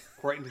up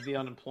right into the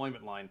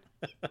unemployment line.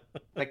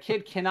 The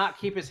kid cannot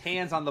keep his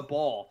hands on the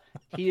ball.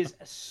 He is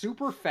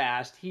super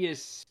fast. He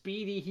is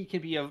speedy.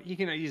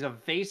 He's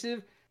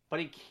evasive, but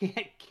he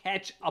can't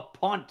catch a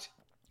punt,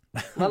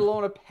 let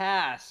alone a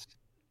pass.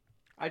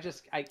 I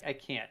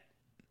can't.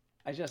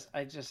 The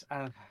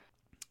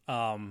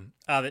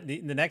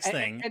next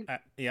thing.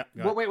 Yeah.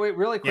 Wait,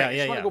 really quick. I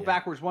just want to go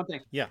backwards. One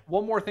thing. Yeah.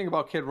 One more thing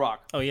about Kid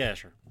Rock. Oh yeah,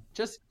 sure.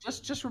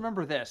 Just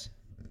remember this: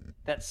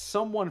 that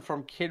someone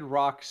from Kid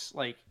Rock's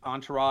like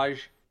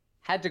entourage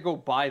had to go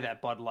buy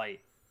that Bud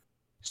Light.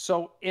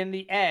 So in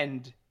the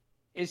end,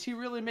 is he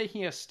really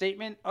making a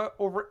statement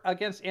over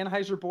against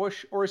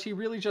Anheuser-Busch, or is he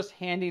really just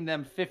handing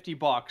them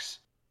 $50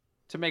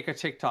 to make a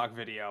TikTok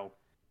video?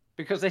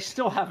 Because they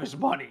still have his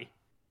money.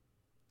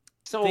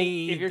 So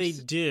they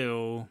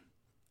do,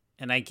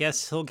 and I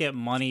guess he'll get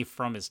money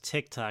from his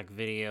TikTok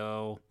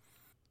video.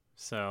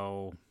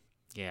 So,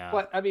 yeah.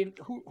 But I mean,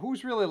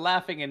 who's really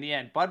laughing in the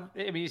end? Bud,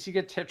 I mean, is he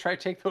gonna try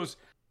to take those? Is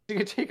he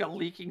gonna take a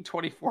leaking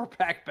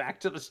 24-pack back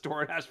to the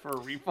store and ask for a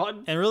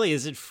refund? And really,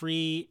 is it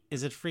free?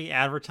 Is it free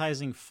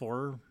advertising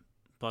for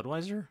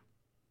Budweiser?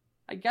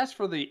 I guess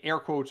for the air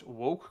quotes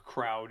woke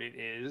crowd, it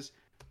is.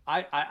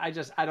 I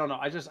don't know.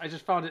 I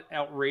just found it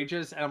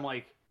outrageous, and I'm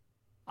like,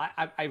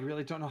 I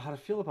really don't know how to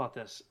feel about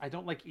this. I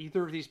don't like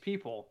either of these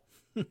people.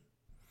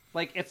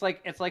 Like it's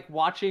like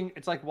watching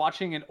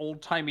an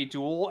old timey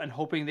duel and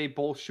hoping they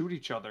both shoot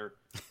each other,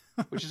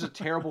 which is a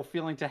terrible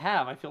feeling to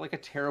have. I feel like a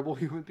terrible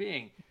human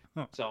being.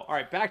 So all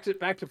right, back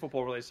to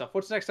football related stuff.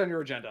 What's next on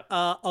your agenda?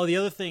 The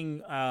other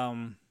thing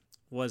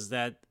was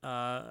that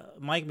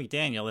Mike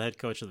McDaniel, the head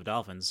coach of the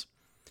Dolphins,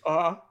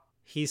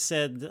 he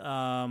said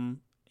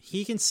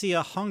he can see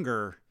a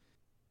hunger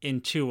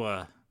in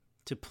Tua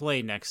to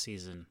play next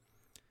season.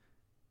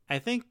 I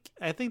think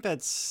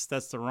that's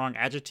the wrong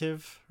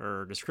adjective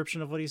or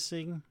description of what he's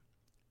seeing.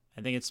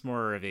 I think it's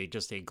more of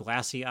just a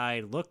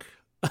glassy-eyed look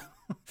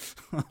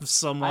of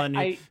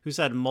someone who's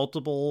had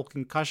multiple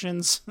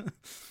concussions.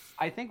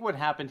 I think what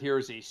happened here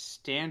is a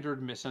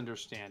standard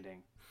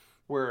misunderstanding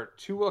where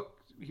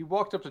he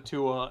walked up to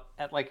Tua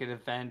at like an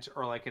event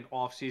or like an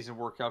off-season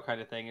workout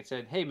kind of thing and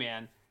said, "Hey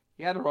man,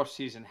 you had a rough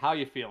season. How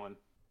you feeling?"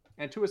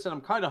 And Tua said,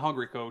 "I'm kind of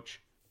hungry,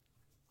 coach.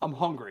 I'm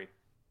hungry."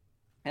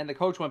 And the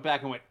coach went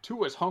back and went,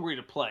 "Tua's hungry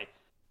to play.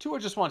 Tua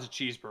just wants a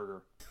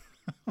cheeseburger.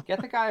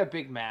 Get the guy a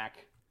Big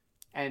Mac,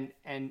 and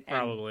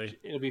probably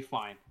it'll be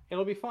fine.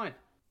 It'll be fine.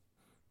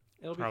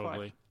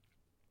 Probably.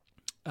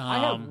 I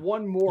have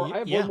one more.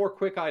 One more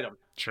quick item.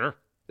 Sure.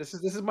 This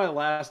is my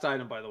last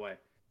item, by the way.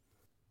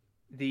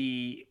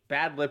 The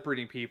bad lip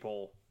reading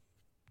people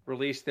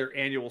released their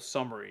annual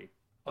summary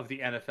of the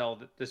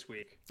NFL this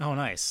week. Oh,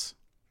 nice.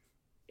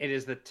 It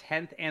is the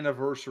 10th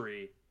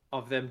anniversary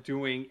of them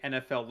doing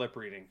NFL lip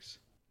readings.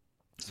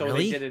 So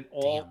really?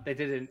 They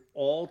did an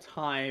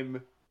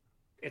all-time,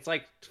 it's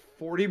like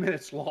 40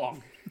 minutes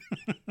long.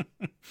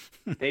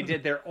 They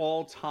did their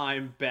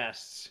all-time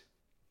bests,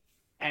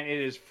 and it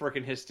is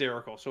freaking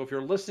hysterical. So if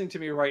you're listening to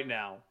me right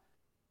now,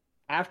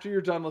 after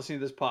you're done listening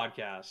to this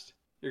podcast,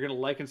 you're going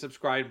to like and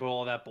subscribe and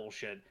all that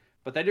bullshit.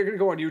 But then you're going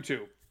to go on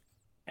YouTube,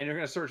 and you're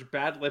going to search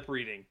bad lip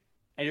reading,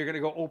 and you're going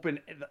to go open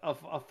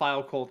a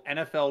file called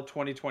NFL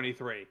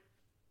 2023,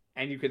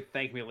 and you can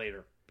thank me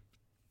later.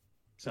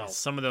 So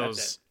some of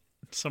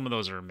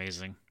those are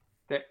amazing.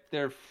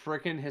 They're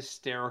freaking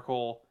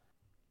hysterical.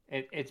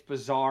 It's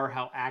bizarre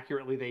how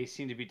accurately they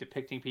seem to be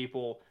depicting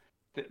people.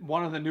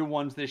 One of the new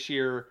ones this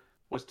year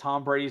was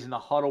Tom Brady's in the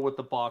huddle with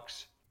the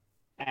Bucs,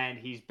 and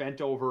he's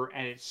bent over,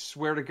 and it's,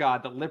 swear to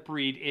God, the lip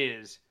read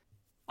is,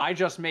 "I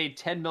just made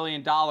 $10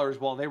 million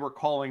while they were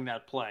calling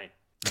that play."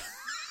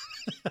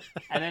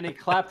 And then they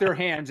clap their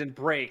hands and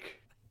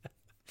break.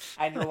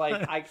 And you're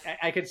like,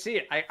 I can see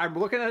it. I'm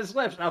looking at his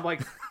lips, and I'm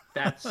like,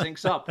 that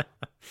syncs up.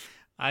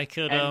 I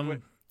could,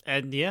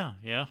 and yeah,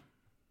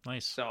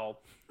 nice. So,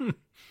 all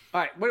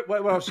right,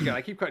 what else you got?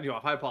 I keep cutting you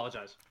off. I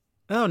apologize.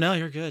 Oh no,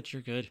 you're good.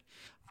 You're good.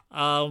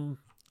 I'm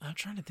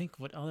trying to think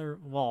what other.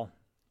 Well,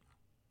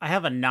 I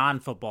have a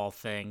non-football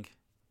thing,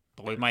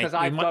 but because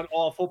I've done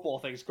all football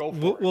things. Go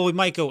for it. Well, we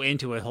might go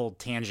into a whole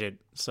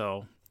tangent.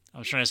 So I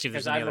was trying to see if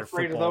there's any other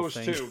football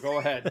thing. I'm afraid of those too. Go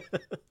ahead.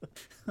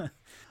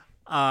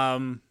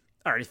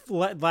 All right,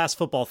 last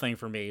football thing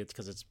for me. It's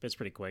because it's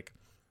pretty quick.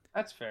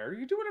 That's fair.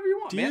 You do whatever you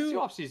want, man. It's the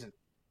off season.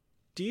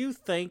 Do you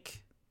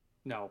think?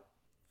 No.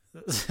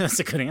 That's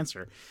a good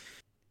answer.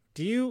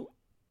 Do you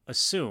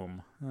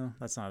assume?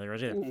 That's not the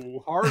right answer. Ooh,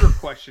 harder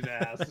question to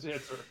ask.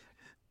 Answer.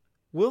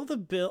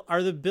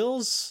 Are the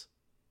Bills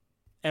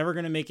ever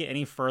going to make it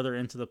any further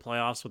into the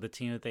playoffs with the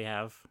team that they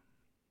have?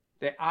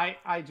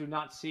 I do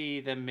not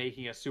see them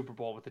making a Super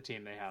Bowl with the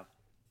team they have.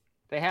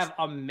 They have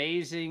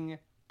amazing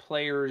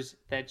players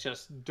that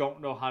just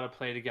don't know how to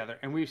play together.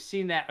 And we've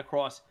seen that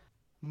across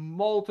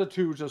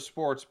multitudes of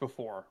sports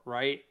before,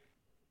 right?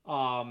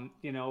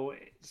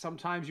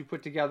 Sometimes you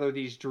put together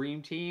these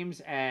dream teams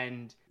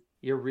and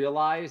you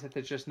realize that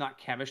there's just not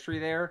chemistry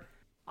there.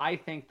 I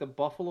think the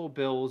Buffalo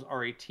Bills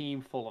are a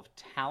team full of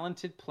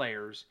talented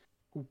players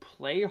who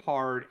play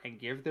hard and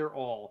give their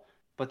all,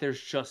 but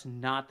there's just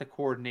not the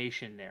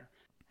coordination there.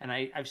 And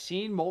I've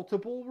seen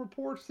multiple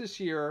reports this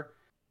year.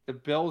 The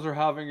Bills are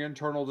having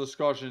internal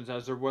discussions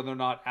as to whether or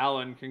not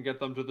Allen can get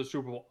them to the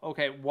Super Bowl.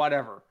 Okay,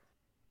 whatever.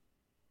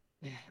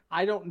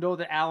 I don't know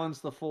that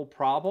Allen's the full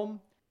problem.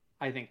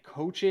 I think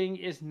coaching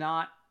is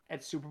not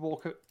Super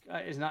Bowl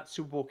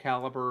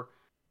caliber.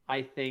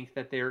 I think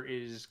that there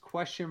is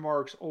question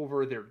marks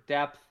over their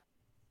depth.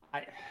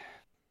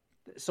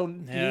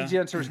 The easy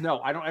answer is no.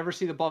 I don't ever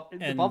see the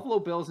Buffalo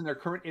Bills in their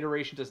current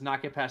iteration does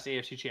not get past the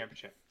AFC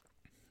Championship.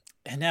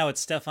 And now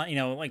it's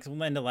Stephon. Like the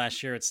end of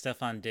last year, it's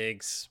Stephon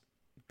Diggs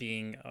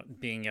being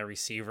a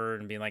receiver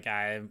and being like,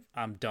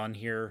 I'm done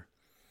here.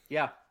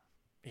 Yeah.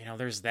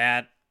 There's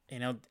that.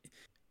 And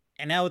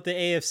now with the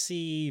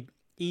AFC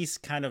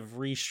East kind of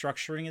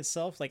restructuring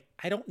itself, like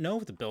I don't know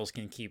if the Bills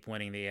can keep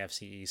winning the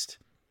AFC East,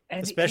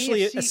 and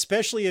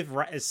especially if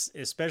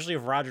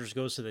Rodgers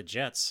goes to the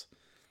Jets.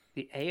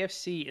 The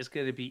AFC is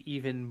going to be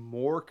even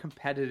more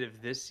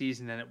competitive this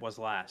season than it was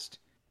last.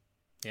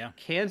 Yeah,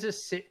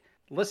 Kansas City.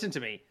 Listen to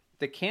me.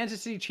 The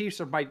Kansas City Chiefs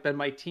have been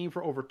my team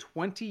for over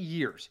 20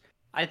 years.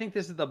 I think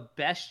this is the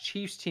best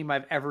Chiefs team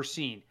I've ever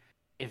seen.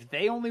 If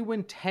they only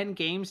win 10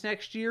 games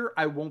next year,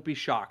 I won't be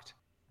shocked.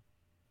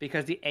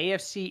 Because the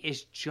AFC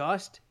is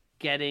just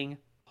getting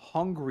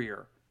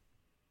hungrier.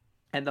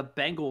 And the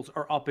Bengals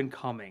are up and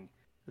coming.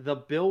 The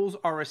Bills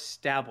are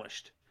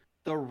established.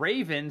 The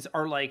Ravens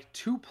are like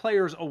 2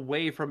 players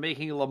away from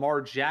making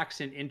Lamar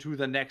Jackson into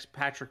the next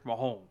Patrick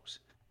Mahomes.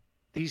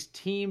 These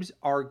teams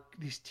are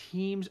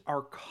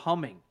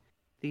coming.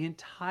 The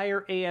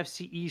entire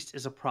AFC East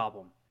is a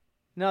problem.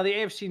 Now, the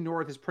AFC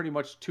North is pretty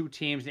much 2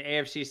 teams. The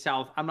AFC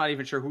South, I'm not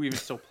even sure who even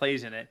still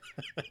plays in it.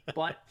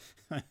 But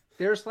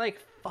there's like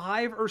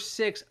 5 or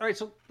 6. All right,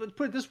 so let's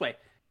put it this way.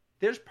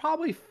 There's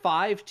probably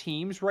 5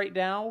 teams right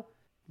now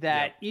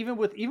that even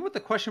with the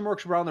question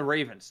marks around the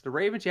Ravens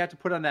you have to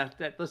put on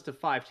that list of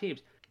 5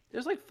 teams.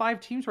 There's like 5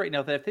 teams right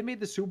now that if they made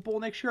the Super Bowl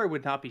next year, I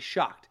would not be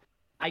shocked.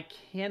 I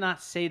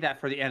cannot say that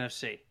for the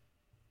NFC.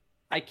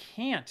 I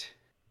can't.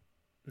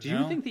 Do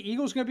you think the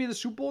Eagles are going to be in the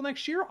Super Bowl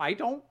next year? I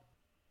don't.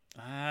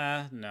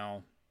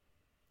 No.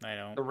 I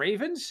don't. The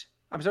Ravens?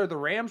 I'm sorry, the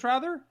Rams,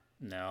 rather?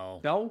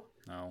 No. No?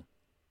 No.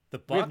 The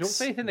Bucs? We have no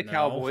faith in the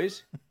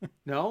Cowboys.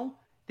 No?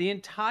 The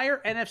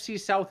entire NFC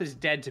South is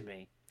dead to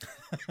me.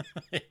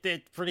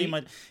 It pretty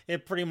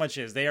much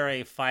is. They are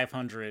a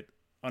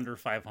under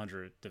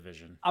 500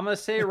 division. I'm going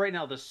to say it right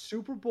now. The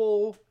Super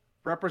Bowl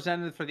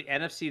representative for the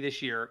NFC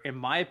this year, in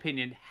my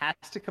opinion, has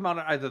to come out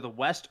of either the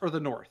West or the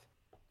North.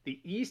 The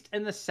East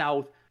and the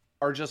South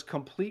are just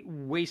complete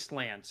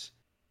wastelands.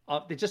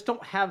 They just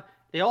don't have...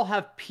 They all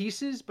have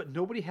pieces, but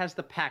nobody has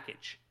the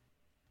package.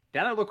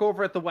 Then I look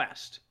over at the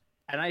West,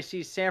 and I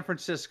see San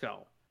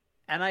Francisco,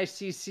 and I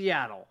see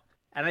Seattle,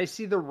 and I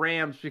see the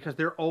Rams because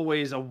they're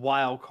always a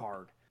wild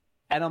card.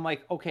 And I'm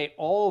like, okay,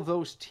 all of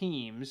those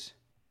teams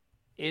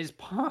is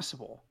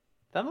possible.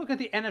 Then look at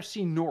the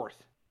NFC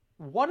North.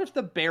 What if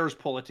the Bears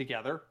pull it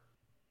together?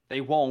 They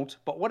won't,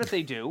 but what if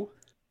they do?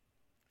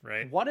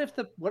 Right. What if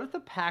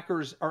the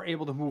Packers are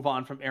able to move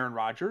on from Aaron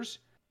Rodgers?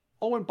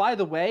 Oh, and by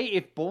the way,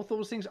 if both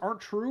those things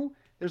aren't true,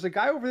 there's a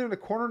guy over there in the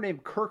corner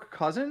named Kirk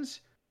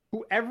Cousins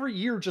who every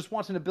year just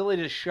wants an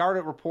ability to shout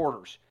at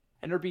reporters.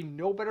 And there'd be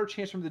no better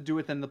chance for him to do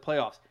it than the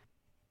playoffs.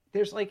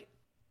 There's like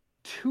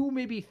 2,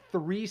 maybe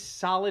 3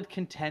 solid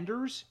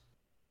contenders.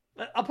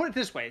 I'll put it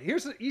this way.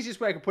 Here's the easiest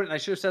way I can put it, and I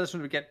should have said this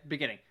from the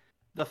beginning.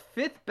 The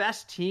 5th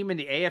best team in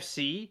the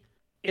AFC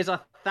is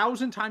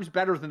 1,000 times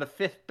better than the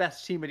 5th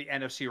best team in the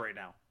NFC right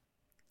now.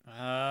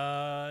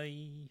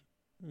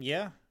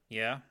 Yeah.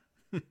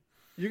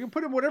 You can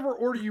put it in whatever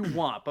order you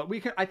want, but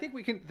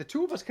the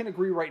 2 of us can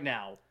agree right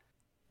now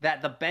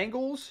that the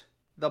Bengals,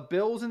 the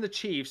Bills and the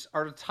Chiefs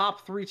are the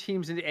top 3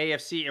 teams in the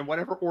AFC in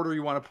whatever order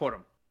you want to put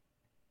them.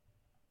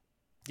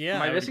 Yeah.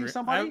 Am I missing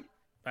somebody?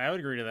 I would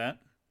agree to that.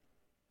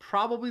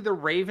 Probably the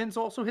Ravens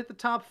also hit the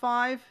top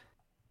 5.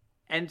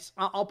 And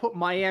I'll put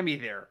Miami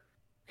there.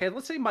 Okay,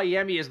 let's say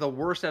Miami is the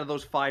worst out of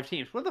those 5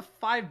 teams. What are the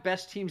 5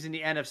 best teams in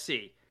the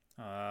NFC?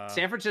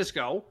 San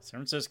Francisco.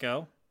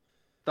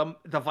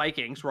 The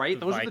Vikings, right?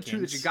 Those are the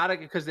 2 that you gotta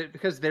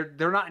because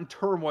they're not in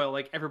turmoil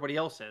like everybody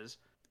else is.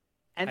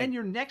 And then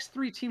your next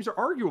 3 teams are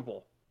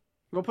arguable.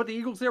 You want to put the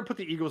Eagles there? Put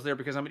the Eagles there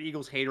because I'm an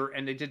Eagles hater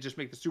and they did just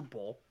make the Super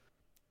Bowl.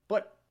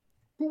 But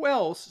who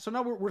else? So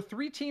now we're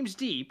 3 teams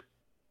deep.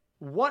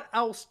 What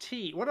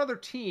other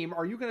team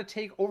are you going to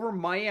take over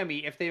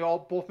Miami if they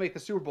both make the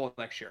Super Bowl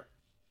next year?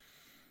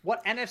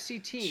 What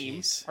NFC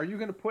team are you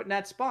going to put in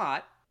that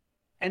spot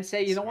and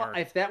say, you know what?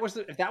 If that was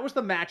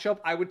the matchup,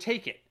 I would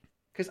take it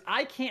because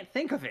I can't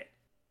think of it.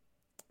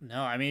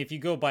 No, I mean if you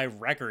go by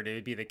record, it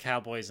would be the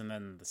Cowboys and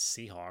then the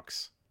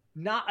Seahawks.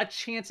 Not a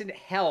chance in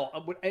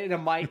hell.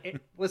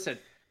 Listen,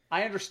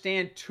 I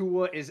understand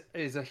Tua is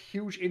a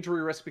huge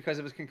injury risk because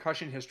of his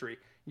concussion history.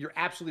 You're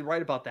absolutely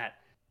right about that.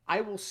 I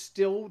will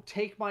still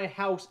take my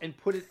house and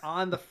put it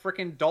on the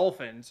frickin'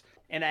 Dolphins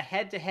in a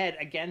head-to-head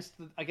against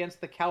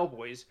the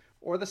Cowboys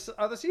or the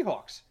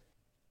Seahawks.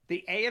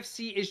 The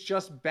AFC is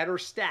just better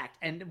stacked.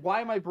 And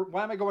why am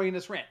I going in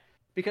this rant?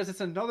 Because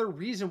it's another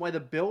reason why the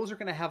Bills are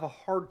going to have a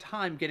hard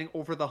time getting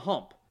over the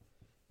hump.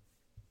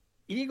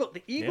 The Eagles.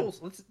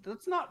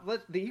 Yeah.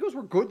 The Eagles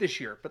were good this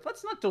year, but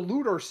let's not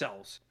delude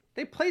ourselves.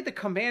 They played the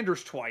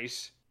Commanders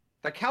twice,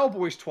 the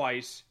Cowboys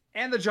twice,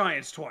 and the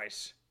Giants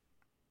twice.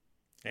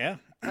 Yeah.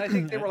 And I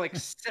think they were like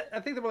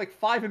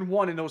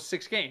 5-1 in those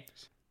 6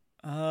 games.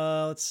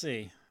 Let's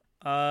see.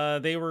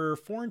 They were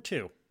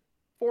 4-2.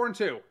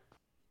 4-2.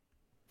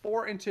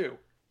 4-2.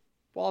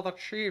 Well, the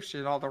Chiefs,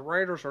 the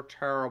Raiders are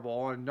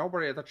terrible, and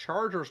the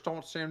Chargers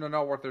don't seem to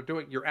know what they're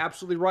doing. You're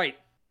absolutely right.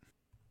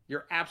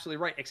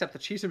 Except the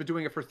Chiefs have been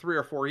doing it for 3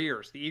 or 4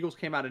 years. The Eagles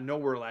came out of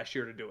nowhere last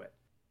year to do it.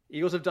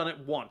 Eagles have done it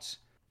once,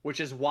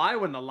 which is why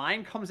when the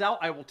line comes out,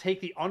 I will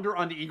take the under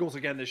on the Eagles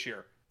again this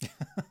year.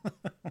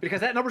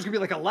 Because that number's going to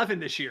be like 11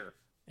 this year.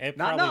 It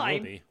not probably 9.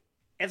 Will be.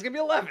 It's going to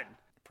be 11.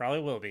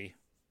 Probably will be.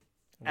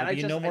 It will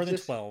be no more than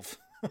 12.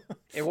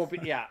 It won't be.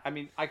 Yeah, I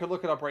mean, I could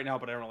look it up right now,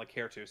 but I don't really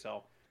care to.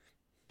 So,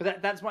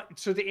 but that's my.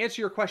 So to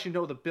answer your question,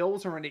 no, the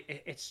Bills are in.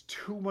 It's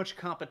too much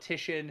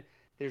competition.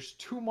 There's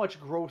too much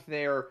growth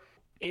there.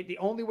 The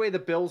only way the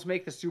Bills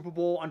make the Super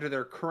Bowl under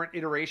their current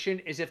iteration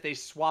is if they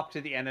swap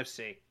to the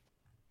NFC.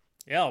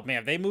 Yeah, man,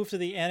 if they move to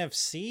the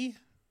NFC,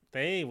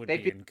 they would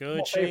be in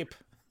good shape.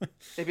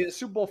 They'd be the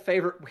Super Bowl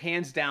favorite,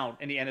 hands down,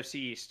 in the NFC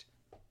East.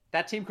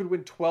 That team could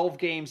win 12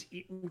 games.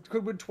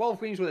 Could win 12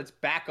 games with its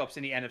backups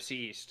in the NFC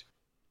East.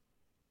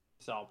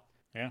 So,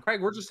 yeah, Craig,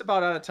 we're just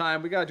about out of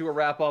time. We got to do a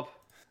wrap up.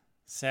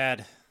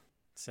 Sad.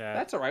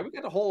 That's all right. We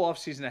got the whole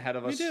offseason ahead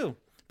of us. We do.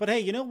 But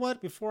hey, you know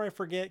what? Before I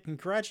forget,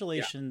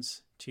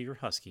 congratulations to your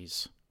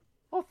Huskies.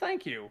 Oh,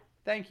 thank you.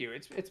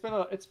 It's been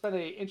an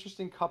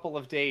interesting couple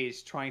of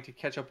days trying to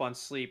catch up on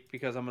sleep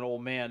because I'm an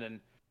old man and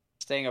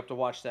staying up to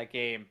watch that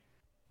game.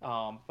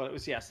 But it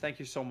was, yes, thank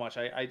you so much.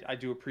 I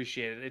do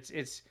appreciate it.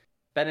 It's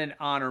been an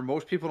honor.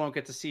 Most people don't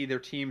get to see their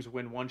teams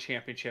win one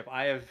championship.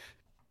 I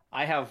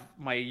have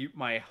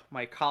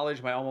my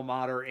college, my alma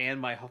mater, and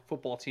my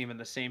football team in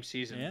the same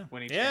season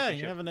winning championship.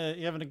 Yeah,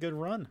 you're having a good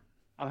run.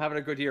 I'm having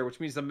a good year, which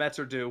means the Mets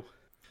are due.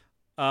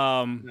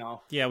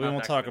 No. Yeah, we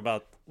won't talk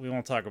about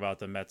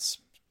the Mets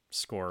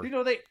score. You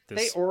know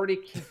they already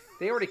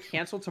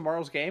canceled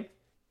tomorrow's game.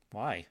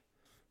 Why?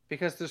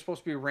 Because there's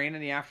supposed to be rain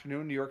in the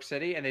afternoon in New York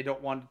City, and they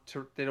don't want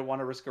to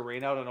risk a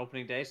rain out on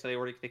opening day, so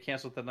they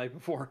canceled the night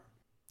before.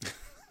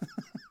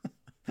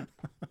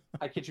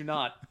 I kid you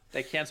not.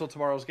 They canceled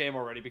tomorrow's game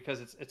already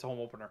because it's a home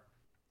opener.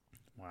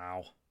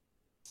 Wow.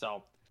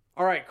 So,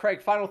 all right,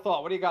 Craig. Final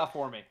thought. What do you got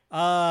for me?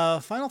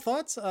 Final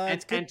thoughts.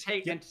 Take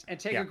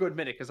a good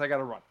minute because I got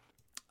to run.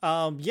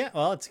 Yeah.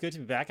 Well, it's good to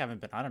be back. I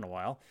haven't been on in a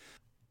while.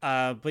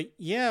 But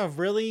yeah,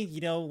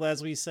 really,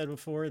 as we said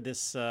before,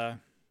 this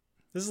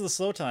is the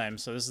slow time.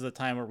 So this is the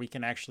time where we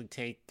can actually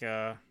take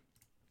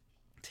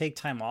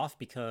time off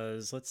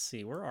because let's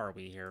see, where are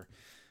we here?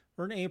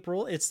 We're in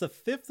April. It's the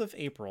 5th of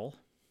April.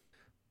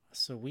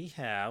 So we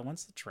have,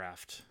 when's the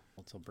draft?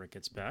 Until Britt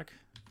gets back.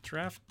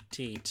 Draft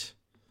date.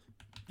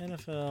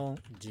 NFL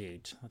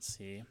date. Let's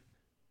see.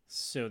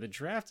 So the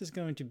draft is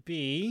going to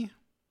be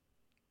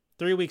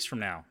 3 weeks from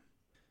now.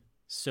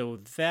 So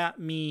that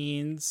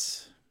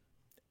means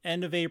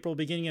end of April,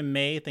 beginning of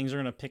May, things are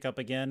going to pick up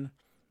again.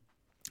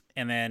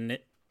 And then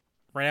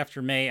right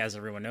after May, as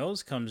everyone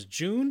knows, comes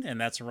June. And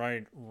that's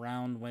right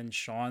around when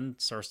Sean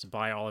starts to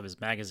buy all of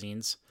his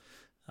magazines.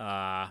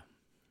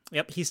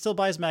 Yep, he still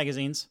buys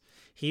magazines.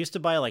 He used to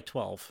buy like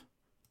 12.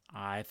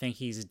 I think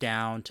he's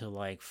down to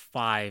like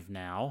 5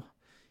 now.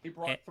 He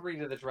brought 3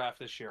 to the draft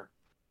this year.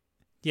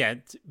 Yeah,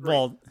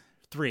 well,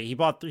 3. He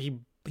bought 3.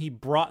 He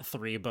brought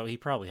 3, but he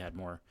probably had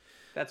more.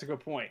 That's a good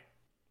point.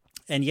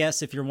 And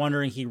yes, if you're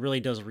wondering, he really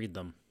does read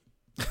them.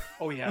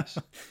 Oh yes.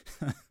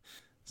 So,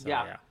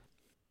 yeah.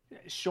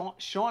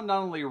 Sean not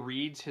only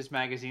reads his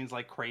magazines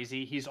like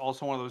crazy, he's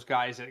also one of those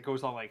guys that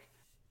goes on like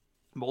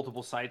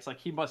multiple sites. Like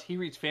he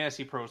reads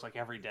Fantasy Pros like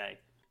every day.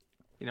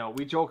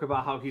 We joke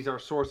about how he's our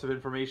source of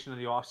information in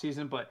the off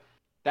season, but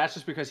that's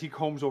just because he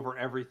combs over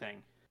everything.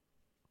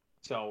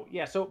 So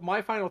yeah, so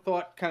my final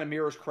thought kind of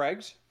mirrors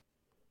Craig's,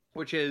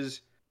 which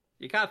is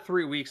you got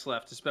 3 weeks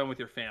left to spend with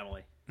your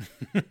family.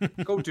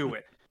 Go do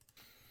it.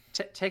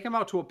 Take them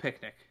out to a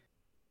picnic.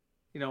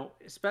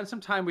 Spend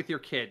some time with your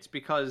kids,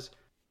 because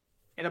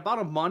in about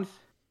a month,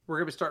 we're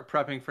going to start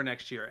prepping for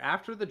next year.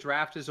 After the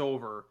draft is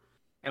over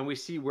and we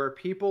see where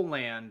people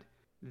land,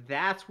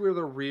 that's where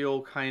the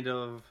real kind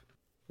of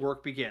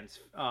work begins.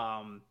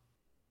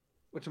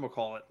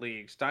 Whatchamacallit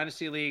leagues,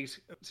 dynasty leagues.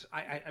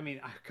 I mean,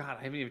 God,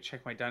 I haven't even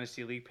checked my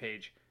dynasty league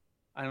page.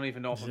 I don't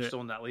even know if I'm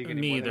still in that league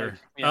anymore. Me either.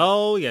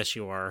 Oh, yes,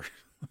 you are.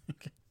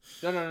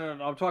 No.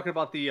 I'm talking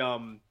about the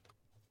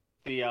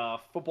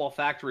Football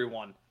Factory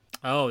one.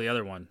 Oh, the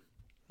other one.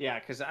 Yeah,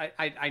 because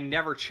I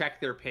never check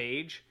their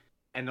page,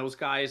 and those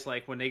guys,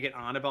 like, when they get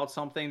on about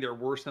something, they're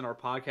worse than our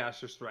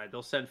podcasters thread.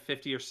 They'll send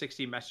 50 or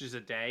 60 messages a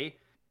day,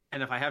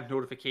 and if I have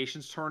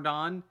notifications turned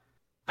on,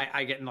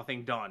 I get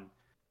nothing done.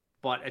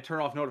 But I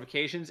turn off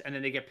notifications, and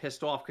then they get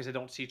pissed off because I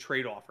don't see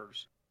trade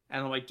offers.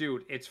 And I'm like,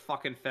 dude, it's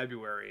fucking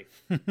February.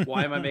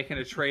 Why am I making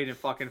a trade in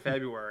fucking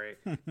February?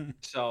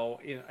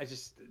 So, I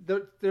just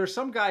there's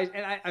some guys,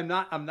 and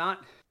I'm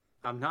not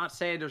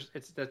saying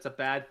that's a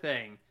bad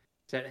thing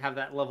to have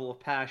that level of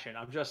passion.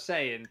 I'm just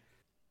saying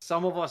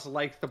some of us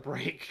like the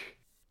break.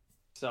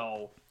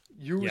 So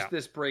use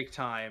this break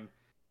time,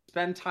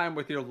 spend time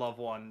with your loved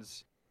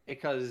ones,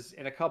 because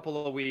in a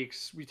couple of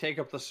weeks we take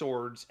up the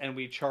swords and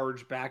we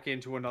charge back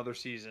into another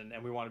season,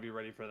 and we want to be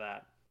ready for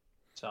that.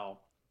 So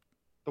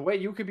the way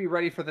you could be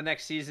ready for the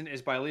next season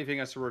is by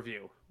leaving us a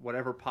review.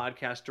 Whatever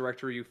podcast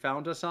directory you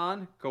found us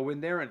on, go in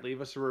there and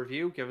leave us a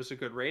review. Give us a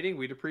good rating.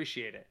 We'd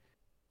appreciate it.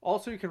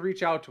 Also, you can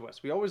reach out to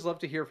us. We always love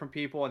to hear from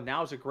people, and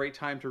now's a great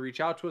time to reach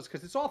out to us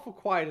because it's awful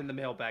quiet in the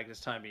mailbag this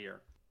time of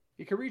year.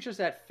 You can reach us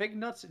at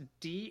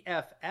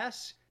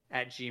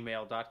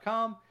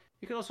fignutsdfs@gmail.com.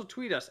 You can also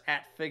tweet us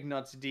at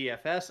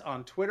fignutsdfs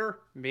on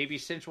Twitter. Maybe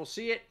Cinch will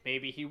see it.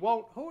 Maybe he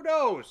won't. Who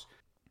knows?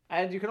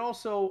 And you can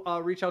also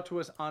reach out to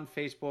us on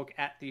Facebook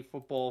at the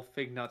Football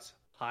Fignuts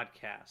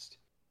Podcast.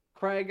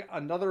 Craig,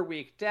 another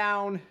week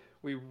down.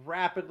 We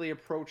rapidly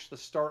approach the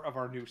start of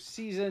our new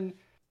season.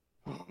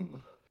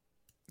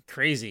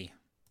 Craziness.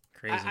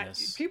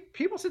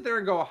 People sit there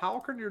and go, how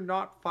can you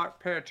not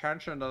pay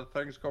attention to the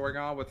things going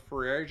on with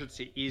free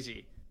agency?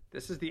 Easy.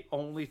 This is the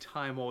only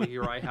time all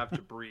year I have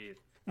to breathe.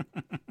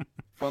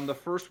 From the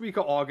first week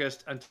of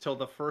August until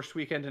the first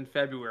weekend in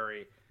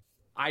February,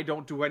 I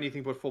don't do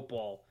anything but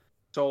football.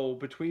 So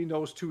between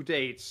those 2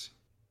 dates,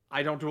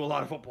 I don't do a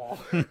lot of football.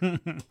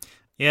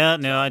 Yeah,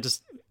 no,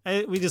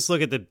 we just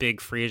look at the big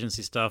free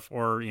agency stuff,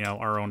 or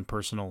our own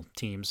personal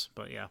teams.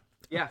 But yeah.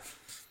 Yeah.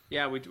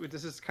 We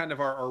this is kind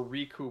of our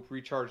recoup,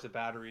 recharge the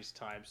batteries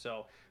time.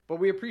 So, but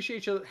we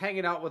appreciate you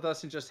hanging out with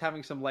us and just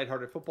having some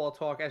lighthearted football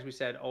talk. As we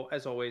said,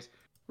 as always,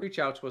 reach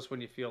out to us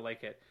when you feel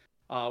like it.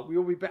 We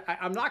will be back.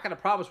 I'm not going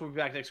to promise we'll be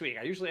back next week.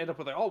 I usually end up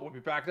with we'll be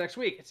back next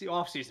week. It's the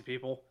off season,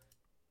 people.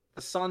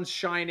 The sun's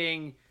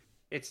shining.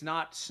 It's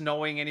not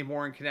snowing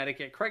anymore in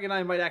Connecticut. Craig and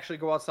I might actually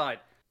go outside.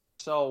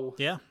 So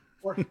yeah,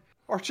 or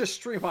just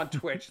stream on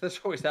Twitch. There's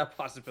always that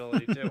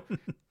possibility too.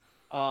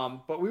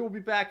 But we will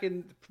be back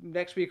in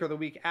next week or the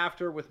week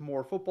after with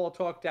more football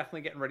talk.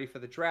 Definitely getting ready for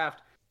the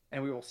draft,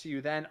 and we will see you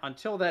then.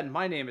 Until then,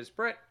 my name is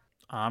Britt.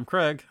 I'm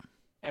Craig,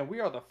 and we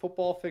are the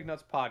Football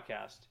Fignuts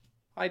Podcast.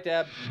 Hi,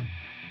 Deb.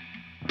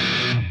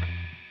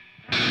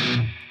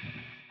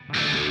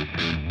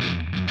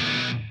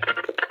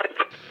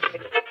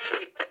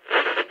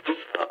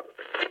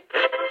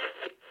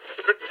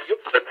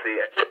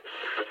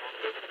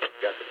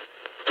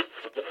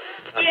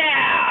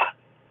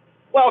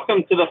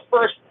 Welcome to the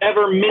first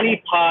ever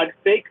mini pod,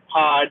 fake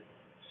pod,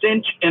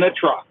 cinch in a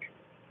truck.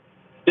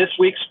 This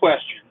week's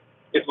question: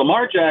 if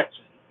Lamar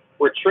Jackson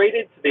were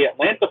traded to the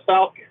Atlanta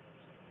Falcons,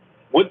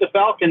 would the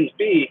Falcons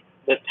be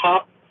the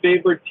top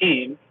favorite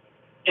team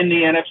in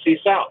the NFC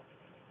South?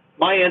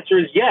 My answer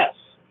is yes,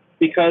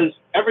 because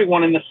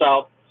everyone in the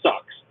South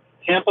sucks.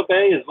 Tampa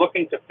Bay is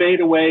looking to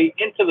fade away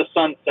into the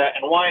sunset,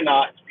 and why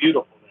not? It's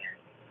beautiful there.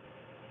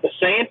 The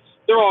Saints,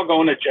 they're all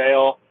going to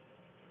jail.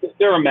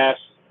 They're a mess.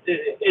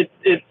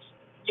 It's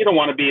you don't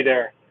want to be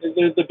there.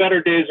 The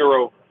better days are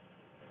over.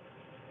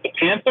 The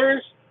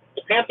Panthers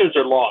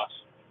are lost.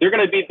 They're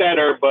going to be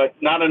better, but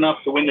not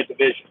enough to win the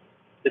division.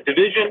 The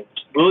division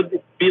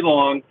would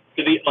belong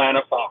to the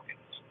Atlanta Falcons.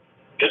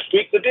 This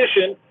week's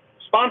edition,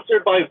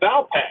 sponsored by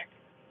Valpak.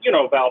 You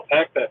know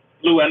Valpak, that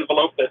blue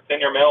envelope that's in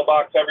your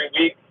mailbox every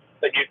week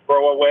that you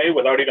throw away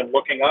without even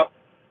looking up.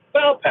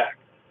 Valpak,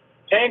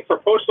 paying for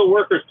postal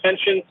workers'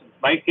 pensions since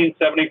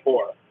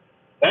 1974.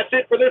 That's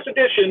it for this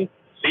edition.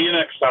 See you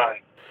next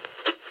time.